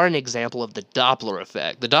redshifts are an example of the Doppler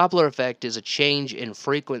effect. The Doppler effect is a change in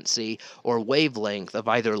frequency or wavelength of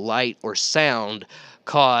either light or sound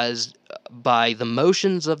caused by the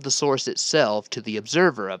motions of the source itself to the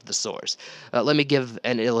observer of the source. Let me give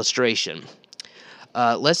an illustration.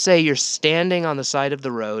 Let's say you're standing on the side of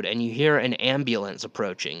the road and you hear an ambulance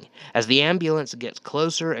approaching. As the ambulance gets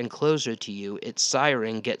closer and closer to you, its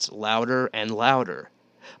siren gets louder and louder.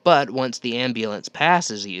 But once the ambulance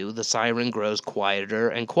passes you, the siren grows quieter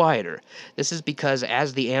and quieter. This is because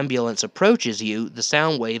as the ambulance approaches you, the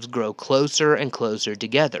sound waves grow closer and closer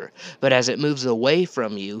together. But as it moves away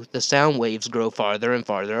from you, the sound waves grow farther and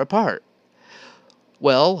farther apart.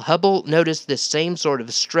 Well, Hubble noticed this same sort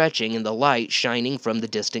of stretching in the light shining from the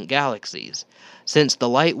distant galaxies. Since the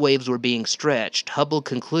light waves were being stretched, Hubble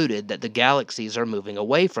concluded that the galaxies are moving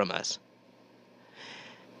away from us.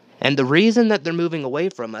 And the reason that they're moving away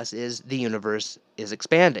from us is the universe is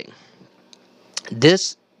expanding.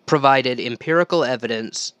 This provided empirical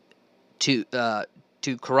evidence to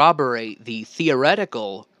corroborate the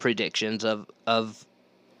theoretical predictions of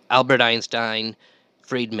Albert Einstein,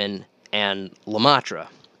 Friedman, and Lemaitre.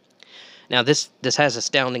 Now, this has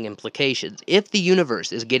astounding implications. If the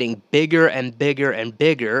universe is getting bigger and bigger and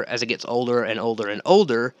bigger as it gets older and older and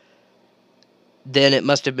older, then it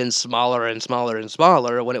must have been smaller and smaller and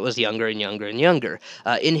smaller when it was younger and younger and younger.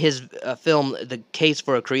 In his film, The Case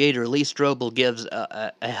for a Creator, Lee Strobel gives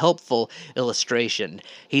a helpful illustration.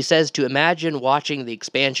 He says to imagine watching the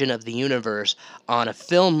expansion of the universe on a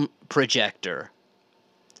film projector.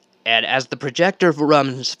 And as the projector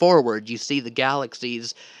runs forward, you see the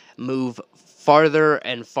galaxies move farther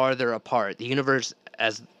and farther apart. The universe,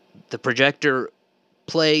 as the projector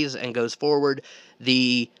plays and goes forward,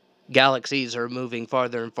 the galaxies are moving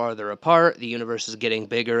farther and farther apart. The universe is getting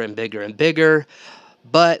bigger and bigger and bigger.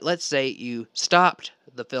 But let's say you stopped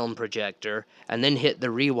the film projector and then hit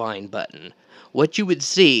the rewind button. What you would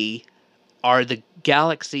see are the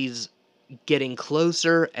galaxies getting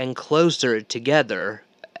closer and closer together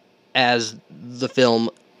as the film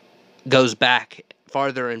goes back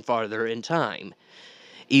farther and farther in time.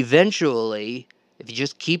 Eventually, if you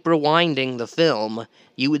just keep rewinding the film,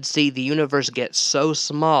 you would see the universe get so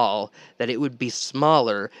small that it would be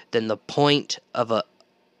smaller than the point of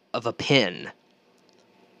a pin.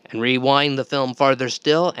 And rewind the film farther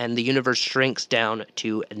still, and the universe shrinks down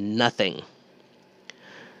to nothing.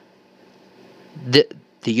 The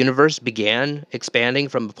universe began expanding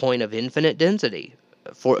from a point of infinite density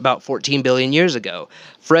for about 14 billion years ago.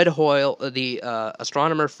 Fred Hoyle, the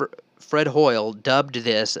astronomer Fred Hoyle, dubbed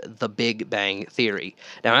this the Big Bang Theory.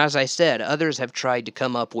 Now, as I said, others have tried to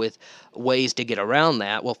come up with ways to get around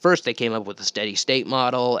that. Well, first they came up with the steady state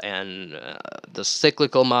model and the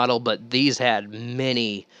cyclical model, but these had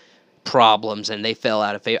many problems and they fell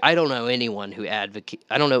out of favor. I don't know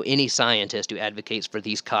any scientist who advocates for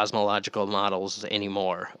these cosmological models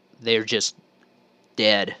anymore. They're just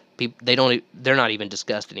dead. They're not even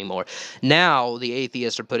discussed anymore. Now the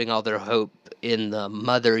atheists are putting all their hope in the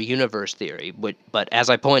mother universe theory, but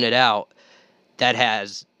as I pointed out, that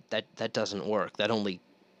doesn't work. That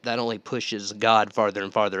only pushes God farther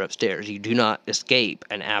and farther upstairs. You do not escape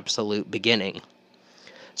an absolute beginning.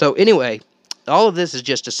 So anyway, all of this is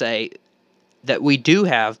just to say that we do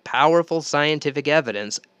have powerful scientific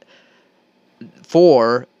evidence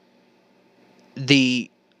for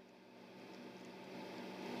the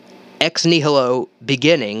ex nihilo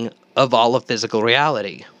beginning of all of physical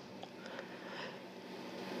reality.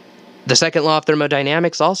 The second law of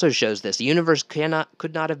thermodynamics also shows this. The universe could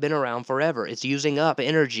not have been around forever. It's using up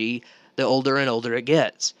energy the older and older it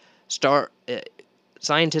gets.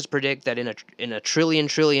 Scientists predict that in a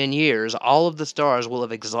trillion years, all of the stars will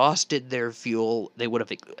have exhausted their fuel. They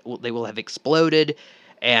will have exploded,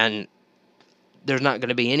 and there's not going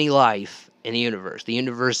to be any life in the universe. The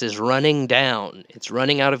universe is running down. It's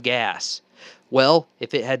running out of gas. Well,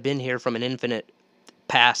 if it had been here from an infinite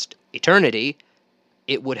past eternity,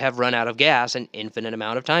 it would have run out of gas an infinite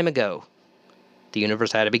amount of time ago. The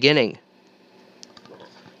universe had a beginning.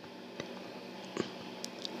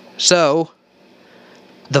 So,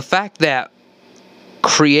 the fact that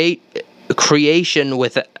creation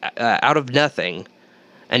with out of nothing,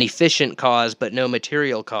 an efficient cause but no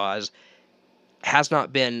material cause, has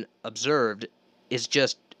not been observed is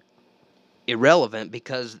just irrelevant,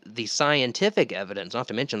 because the scientific evidence, not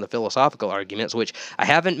to mention the philosophical arguments, which I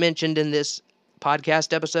haven't mentioned in this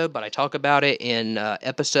podcast episode, but I talk about it in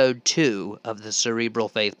episode 2 of the Cerebral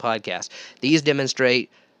Faith podcast. These demonstrate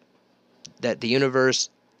that the universe,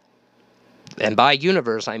 and by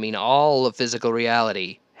universe I mean all of physical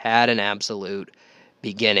reality, had an absolute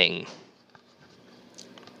beginning.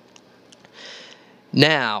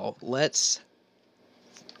 Now, let's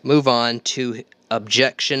move on to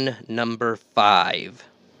objection number 5.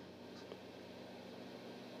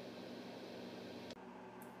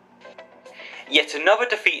 Yet another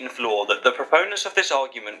defeating flaw that the proponents of this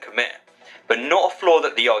argument commit, but not a flaw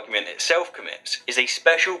that the argument itself commits, is a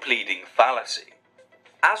special pleading fallacy.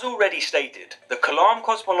 As already stated, the Kalam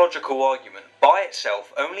cosmological argument by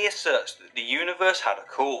itself only asserts that the universe had a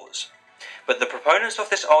cause. But the proponents of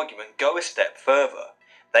this argument go a step further.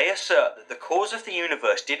 They assert that the cause of the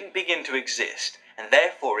universe didn't begin to exist, and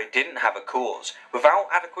therefore it didn't have a cause, without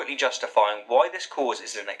adequately justifying why this cause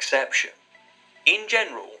is an exception. In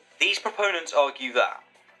general, these proponents argue that,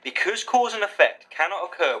 because cause and effect cannot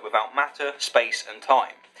occur without matter, space and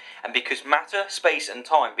time, and because matter, space and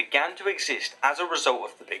time began to exist as a result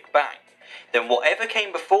of the Big Bang, then whatever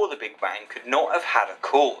came before the Big Bang could not have had a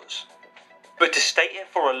cause. But to state it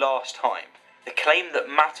for a last time, The claim that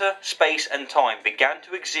matter, space, and time began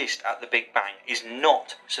to exist at the Big Bang is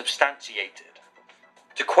not substantiated.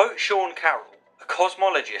 To quote Sean Carroll, a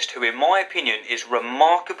cosmologist who in my opinion is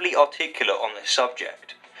remarkably articulate on this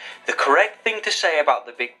subject, the correct thing to say about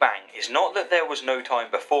the Big Bang is not that there was no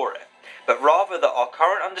time before it, but rather that our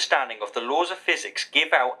current understanding of the laws of physics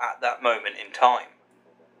give out at that moment in time.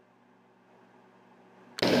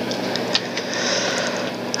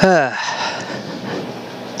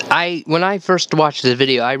 When I first watched the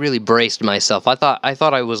video, I really braced myself. I thought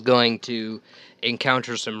I was going to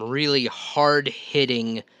encounter some really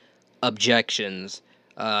hard-hitting objections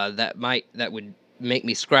that would make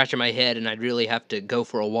me scratch my head, and I'd really have to go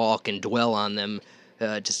for a walk and dwell on them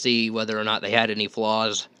to see whether or not they had any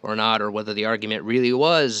flaws or not, or whether the argument really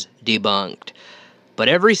was debunked. But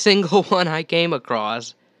every single one I came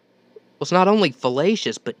across was not only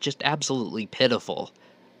fallacious, but just absolutely pitiful.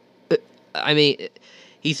 I mean,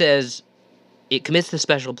 he says, it commits the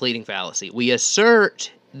special pleading fallacy. We assert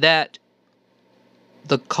that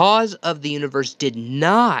the cause of the universe did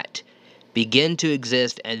not begin to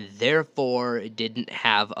exist and therefore it didn't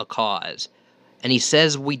have a cause. And he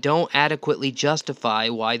says we don't adequately justify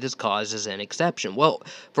why this cause is an exception. Well,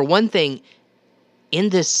 for one thing, in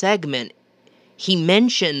this segment, he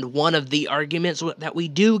mentioned one of the arguments that we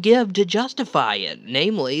do give to justify it,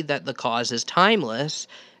 namely that the cause is timeless,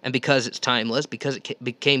 and because it's timeless, because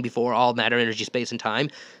it came before all matter, energy, space, and time,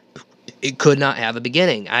 it could not have a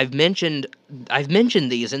beginning. I've mentioned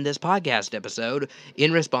these in this podcast episode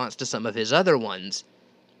in response to some of his other ones.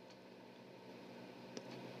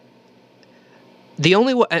 The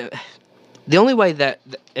only way that,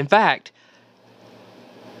 in fact,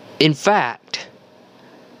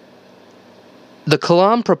 the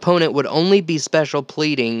Kalam proponent would only be special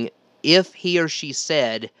pleading if he or she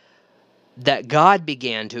said that God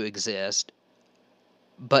began to exist,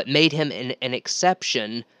 but made him an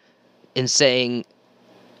exception in saying,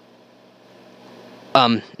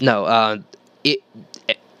 it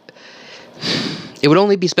would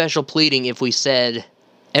only be special pleading if we said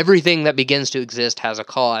everything that begins to exist has a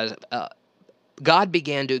cause. God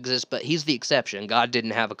began to exist, but he's the exception. God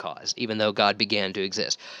didn't have a cause, even though God began to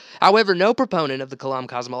exist. However, no proponent of the Kalam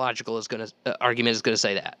cosmological argument is going to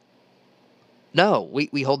say that. No,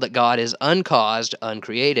 we hold that God is uncaused,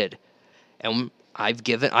 uncreated, and I've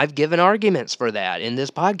given arguments for that in this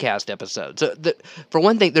podcast episode. So, for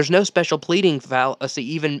one thing, there's no special pleading fallacy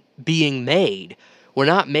even being made. We're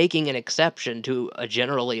not making an exception to a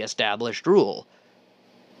generally established rule.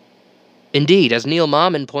 Indeed, as Neil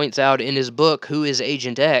Maman points out in his book, Who is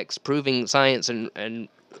Agent X? Proving science and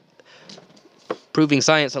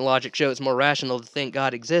logic show it's more rational to think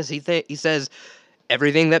God exists, he says,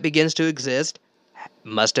 everything that begins to exist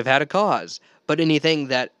must have had a cause, but anything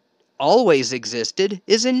that always existed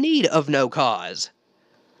is in need of no cause.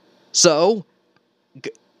 So,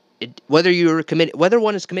 whether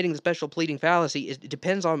one is committing the special pleading fallacy, it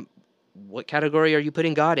depends on what category are you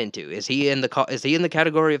putting God into. Is he in the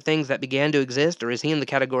category of things that began to exist, or is he in the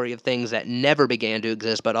category of things that never began to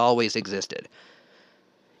exist but always existed?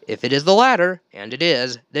 If it is the latter, and it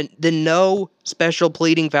is, then no special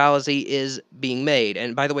pleading fallacy is being made.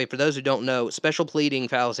 And by the way, for those who don't know, special pleading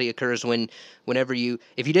fallacy occurs whenever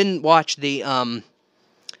if you didn't watch the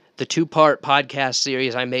two-part podcast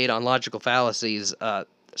series I made on logical fallacies,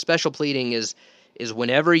 special pleading is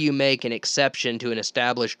whenever you make an exception to an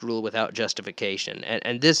established rule without justification.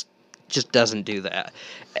 And this just doesn't do that.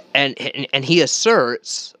 And he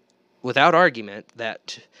asserts, without argument,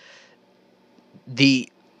 that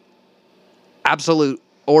the absolute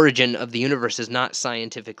origin of the universe is not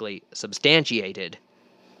scientifically substantiated.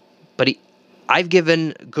 But I've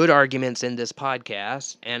given good arguments in this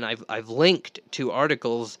podcast, and I've linked to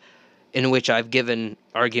articles in which I've given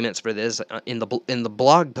arguments for this in the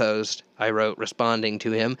blog post I wrote responding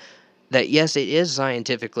to him, that yes, it is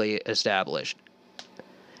scientifically established.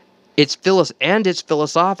 It's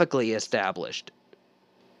philosophically established.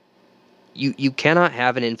 You cannot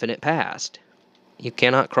have an infinite past. You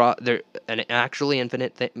cannot cross there. An actually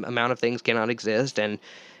infinite amount of things cannot exist, and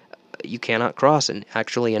you cannot cross an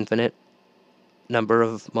actually infinite number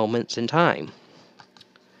of moments in time.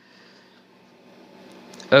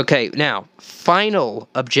 Okay, now, final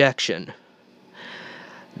objection.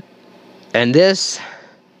 And this,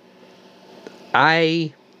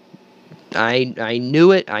 I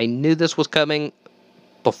knew it. I knew this was coming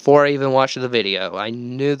before I even watched the video. I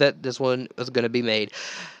knew that this one was going to be made.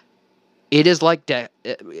 It is like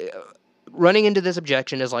running into this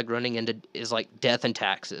objection is like death and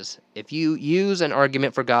taxes. If you use an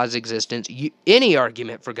argument for God's existence, any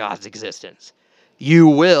argument for God's existence, you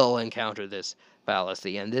will encounter this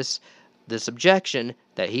fallacy. And this this objection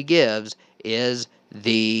that he gives is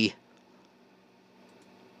the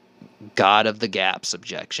God of the gaps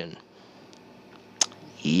objection.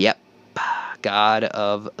 Yep, God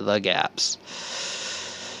of the gaps.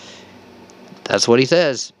 That's what he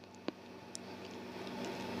says.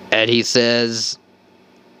 And he says,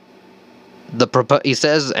 he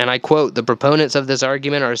says, and I quote, "The proponents of this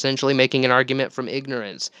argument are essentially making an argument from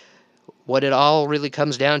ignorance. What it all really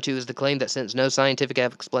comes down to is the claim that since no scientific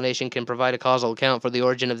explanation can provide a causal account for the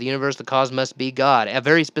origin of the universe, the cause must be God, a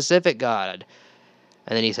very specific God."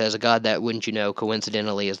 And then he says, "A God that, wouldn't you know,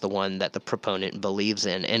 coincidentally is the one that the proponent believes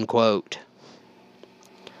in," end quote.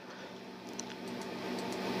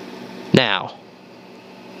 Now,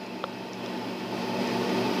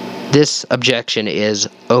 this objection is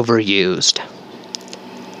overused.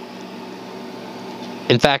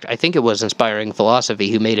 In fact, I think it was Inspiring Philosophy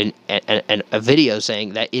who made a video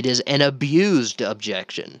saying that it is an abused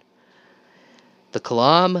objection. The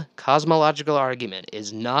Kalam cosmological argument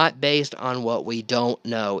is not based on what we don't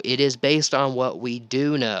know. It is based on what we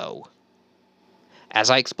do know. As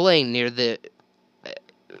I explained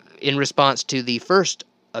in response to the first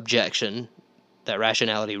objection that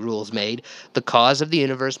Rationality rules made, the cause of the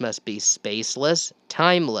universe must be spaceless,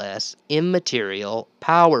 timeless, immaterial,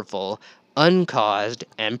 powerful, uncaused,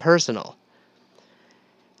 and personal.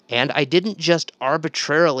 And I didn't just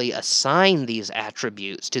arbitrarily assign these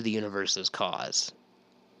attributes to the universe's cause.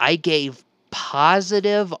 I gave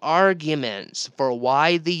positive arguments for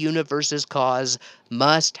why the universe's cause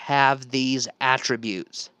must have these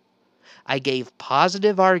attributes. I gave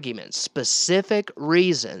positive arguments, specific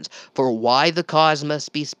reasons for why the cause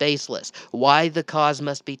must be spaceless, why the cause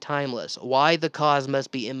must be timeless, why the cause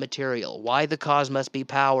must be immaterial, why the cause must be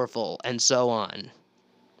powerful, and so on.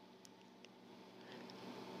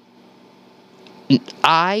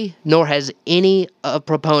 I, nor has any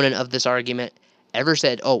proponent of this argument, ever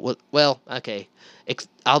said, "Oh, well, okay,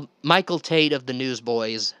 Michael Tate of the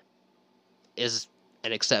Newsboys is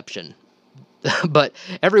an exception." But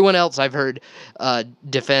everyone else I've heard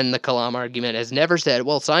defend the Kalam argument has never said,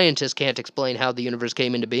 "Well, scientists can't explain how the universe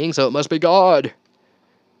came into being, so it must be God.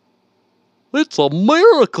 It's a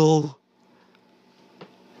miracle."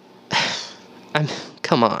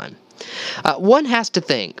 Come on. One has to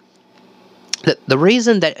think that the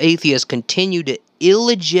reason that atheists continue to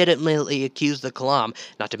illegitimately accuse the Kalam,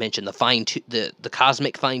 not to mention the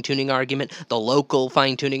cosmic fine-tuning argument, the local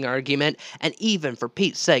fine-tuning argument, and even, for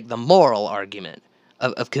Pete's sake, the moral argument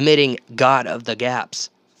of committing God of the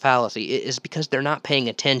gaps fallacy, is because they're not paying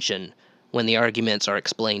attention when the arguments are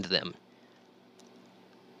explained to them.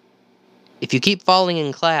 If you keep falling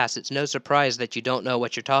in class, it's no surprise that you don't know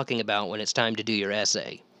what you're talking about when it's time to do your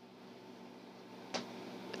essay.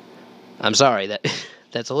 I'm sorry,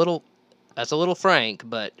 that's a little frank,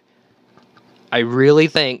 but I really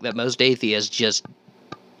think that most atheists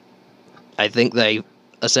I think they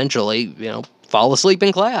essentially, fall asleep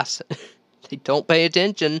in class. They don't pay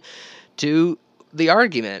attention to the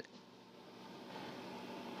argument.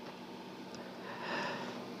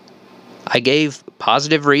 I gave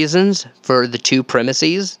positive reasons for the two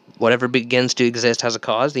premises. Whatever begins to exist has a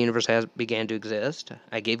cause. The universe began to exist.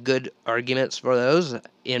 I gave good arguments for those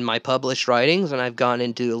in my published writings, and I've gone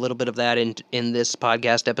into a little bit of that in this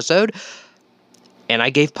podcast episode. And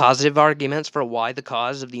I gave positive arguments for why the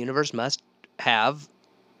cause of the universe must have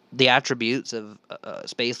the attributes of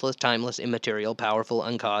spaceless, timeless, immaterial, powerful,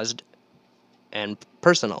 uncaused, and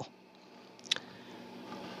personal.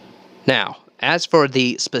 Now, as for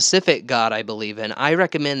the specific God I believe in, I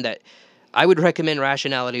would recommend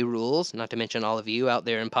Rationality Rules, not to mention all of you out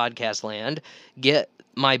there in podcast land, get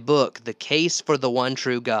my book, The Case for the One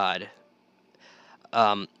True God.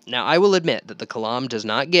 Now, I will admit that the Kalam does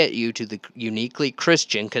not get you to the uniquely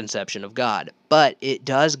Christian conception of God, but it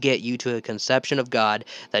does get you to a conception of God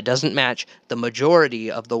that doesn't match the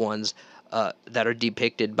majority of the ones that are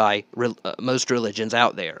depicted by most religions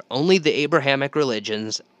out there. Only the Abrahamic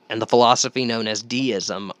religions and the philosophy known as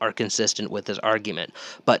deism are consistent with this argument.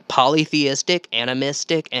 But polytheistic,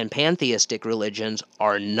 animistic, and pantheistic religions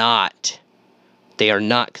are not. They are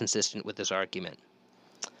not consistent with this argument.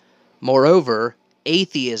 Moreover,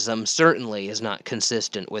 atheism certainly is not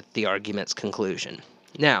consistent with the argument's conclusion.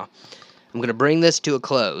 Now, I'm going to bring this to a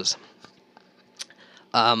close.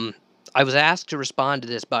 I was asked to respond to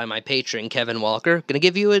this by my patron, Kevin Walker. Going to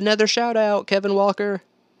give you another shout out, Kevin Walker.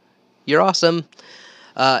 You're awesome.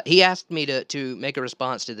 He asked me to make a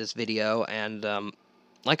response to this video, and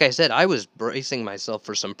like I said, I was bracing myself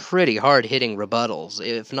for some pretty hard-hitting rebuttals,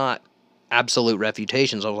 if not absolute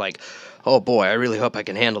refutations. I was like, oh boy, I really hope I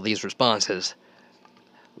can handle these responses.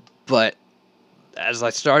 But as I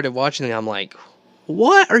started watching them, I'm like,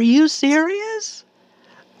 what? Are you serious?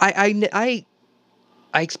 I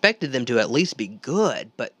expected them to at least be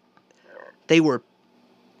good, but they were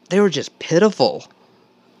just pitiful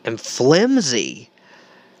and flimsy.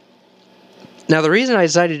 Now, the reason I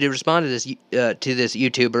decided to respond to this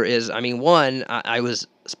YouTuber is, I mean, one, I was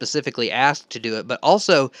specifically asked to do it, but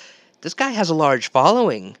also, this guy has a large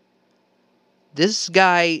following. This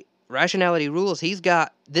guy, Rationality Rules, he's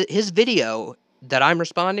got his video that I'm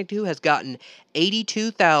responding to has gotten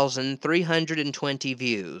 82,320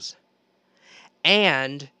 views.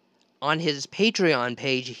 And on his Patreon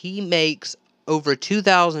page, he makes over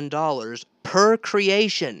 $2,000 per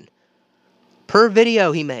creation, per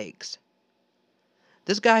video he makes.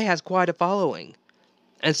 This guy has quite a following.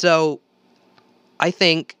 And so I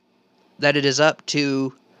think that it is up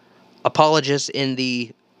to apologists in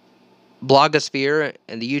the blogosphere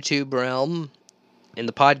and the YouTube realm, in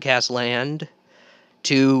the podcast land,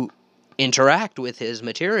 to interact with his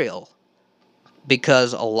material.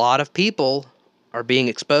 Because a lot of people are being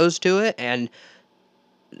exposed to it, and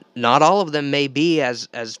not all of them may be as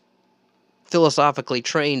philosophically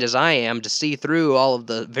trained as I am to see through all of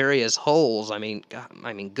the various holes. I mean,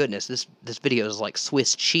 goodness, this video is like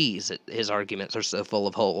Swiss cheese. His arguments are so full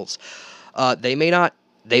of holes. They may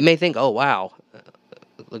think, oh wow,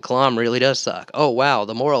 the Kalam really does suck. Oh wow,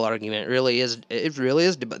 the moral argument really is.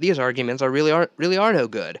 But these arguments really are no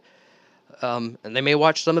good. And they may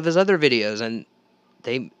watch some of his other videos, and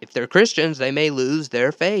if they're Christians, they may lose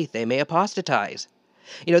their faith. They may apostatize.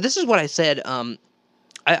 This is what I said.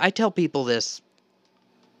 I tell people this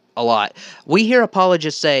a lot. We hear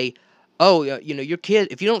apologists say, "Oh, your kid.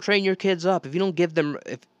 If you don't train your kids up, if you don't give them,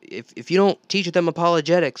 if you don't teach them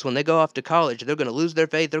apologetics when they go off to college, they're going to lose their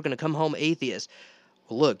faith. They're going to come home atheists."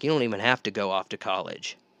 Well, look, you don't even have to go off to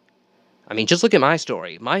college. I mean, just look at my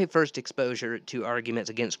story. My first exposure to arguments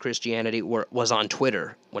against Christianity was on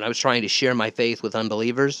Twitter when I was trying to share my faith with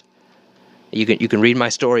unbelievers. You can read my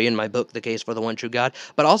story in my book, The Case for the One True God.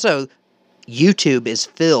 But also, YouTube is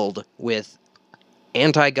filled with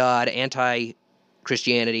anti-God,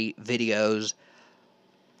 anti-Christianity videos,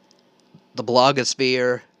 the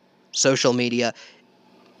blogosphere, social media.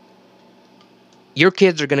 Your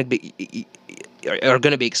kids are going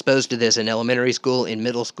to be exposed to this in elementary school, in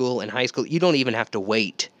middle school, in high school. You don't even have to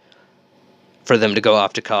wait for them to go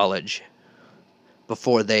off to college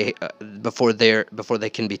before they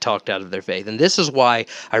can be talked out of their faith. And this is why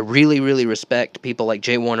I really, really respect people like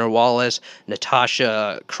J. Warner Wallace,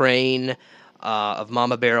 Natasha Crane of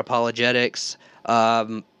Mama Bear Apologetics,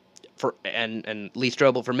 and Lee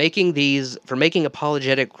Strobel for making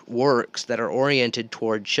apologetic works that are oriented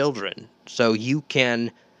toward children, so you can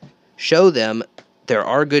show them there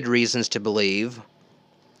are good reasons to believe.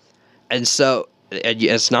 And so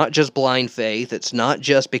it's not just blind faith. It's not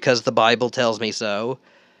just because the Bible tells me so.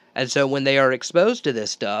 And so when they are exposed to this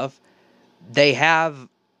stuff, they have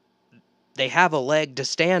a leg to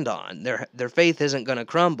stand on. Their faith isn't going to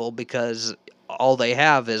crumble because all they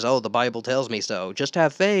have is, oh, the Bible tells me so. Just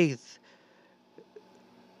have faith.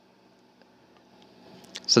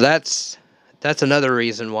 So that's another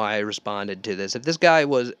reason why I responded to this. If this guy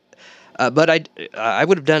was, but I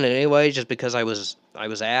would have done it anyway, just because I was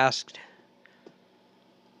asked.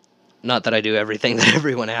 Not that I do everything that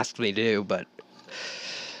everyone asks me to do, but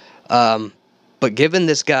given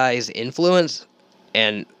this guy's influence,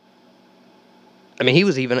 and I mean,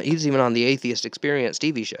 he's even on the Atheist Experience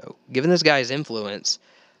TV show. Given this guy's influence,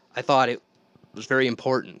 I thought it was very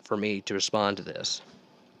important for me to respond to this.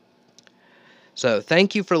 So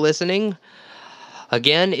thank you for listening.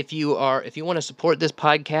 Again, if you want to support this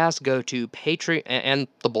podcast, go to Patreon and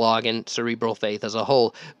the blog and Cerebral Faith as a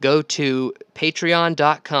whole. Go to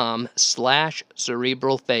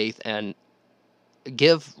patreon.com/Cerebral Faith and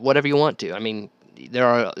give whatever you want to. I mean, there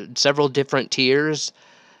are several different tiers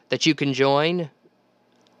that you can join.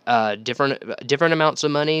 Different amounts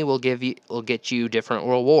of money will get you different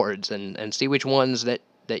rewards, and see which ones that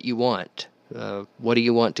you want. What do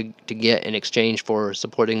you want to get in exchange for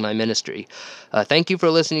supporting my ministry? Thank you for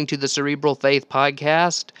listening to the Cerebral Faith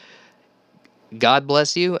Podcast. God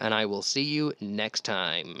bless you, and I will see you next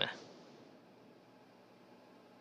time.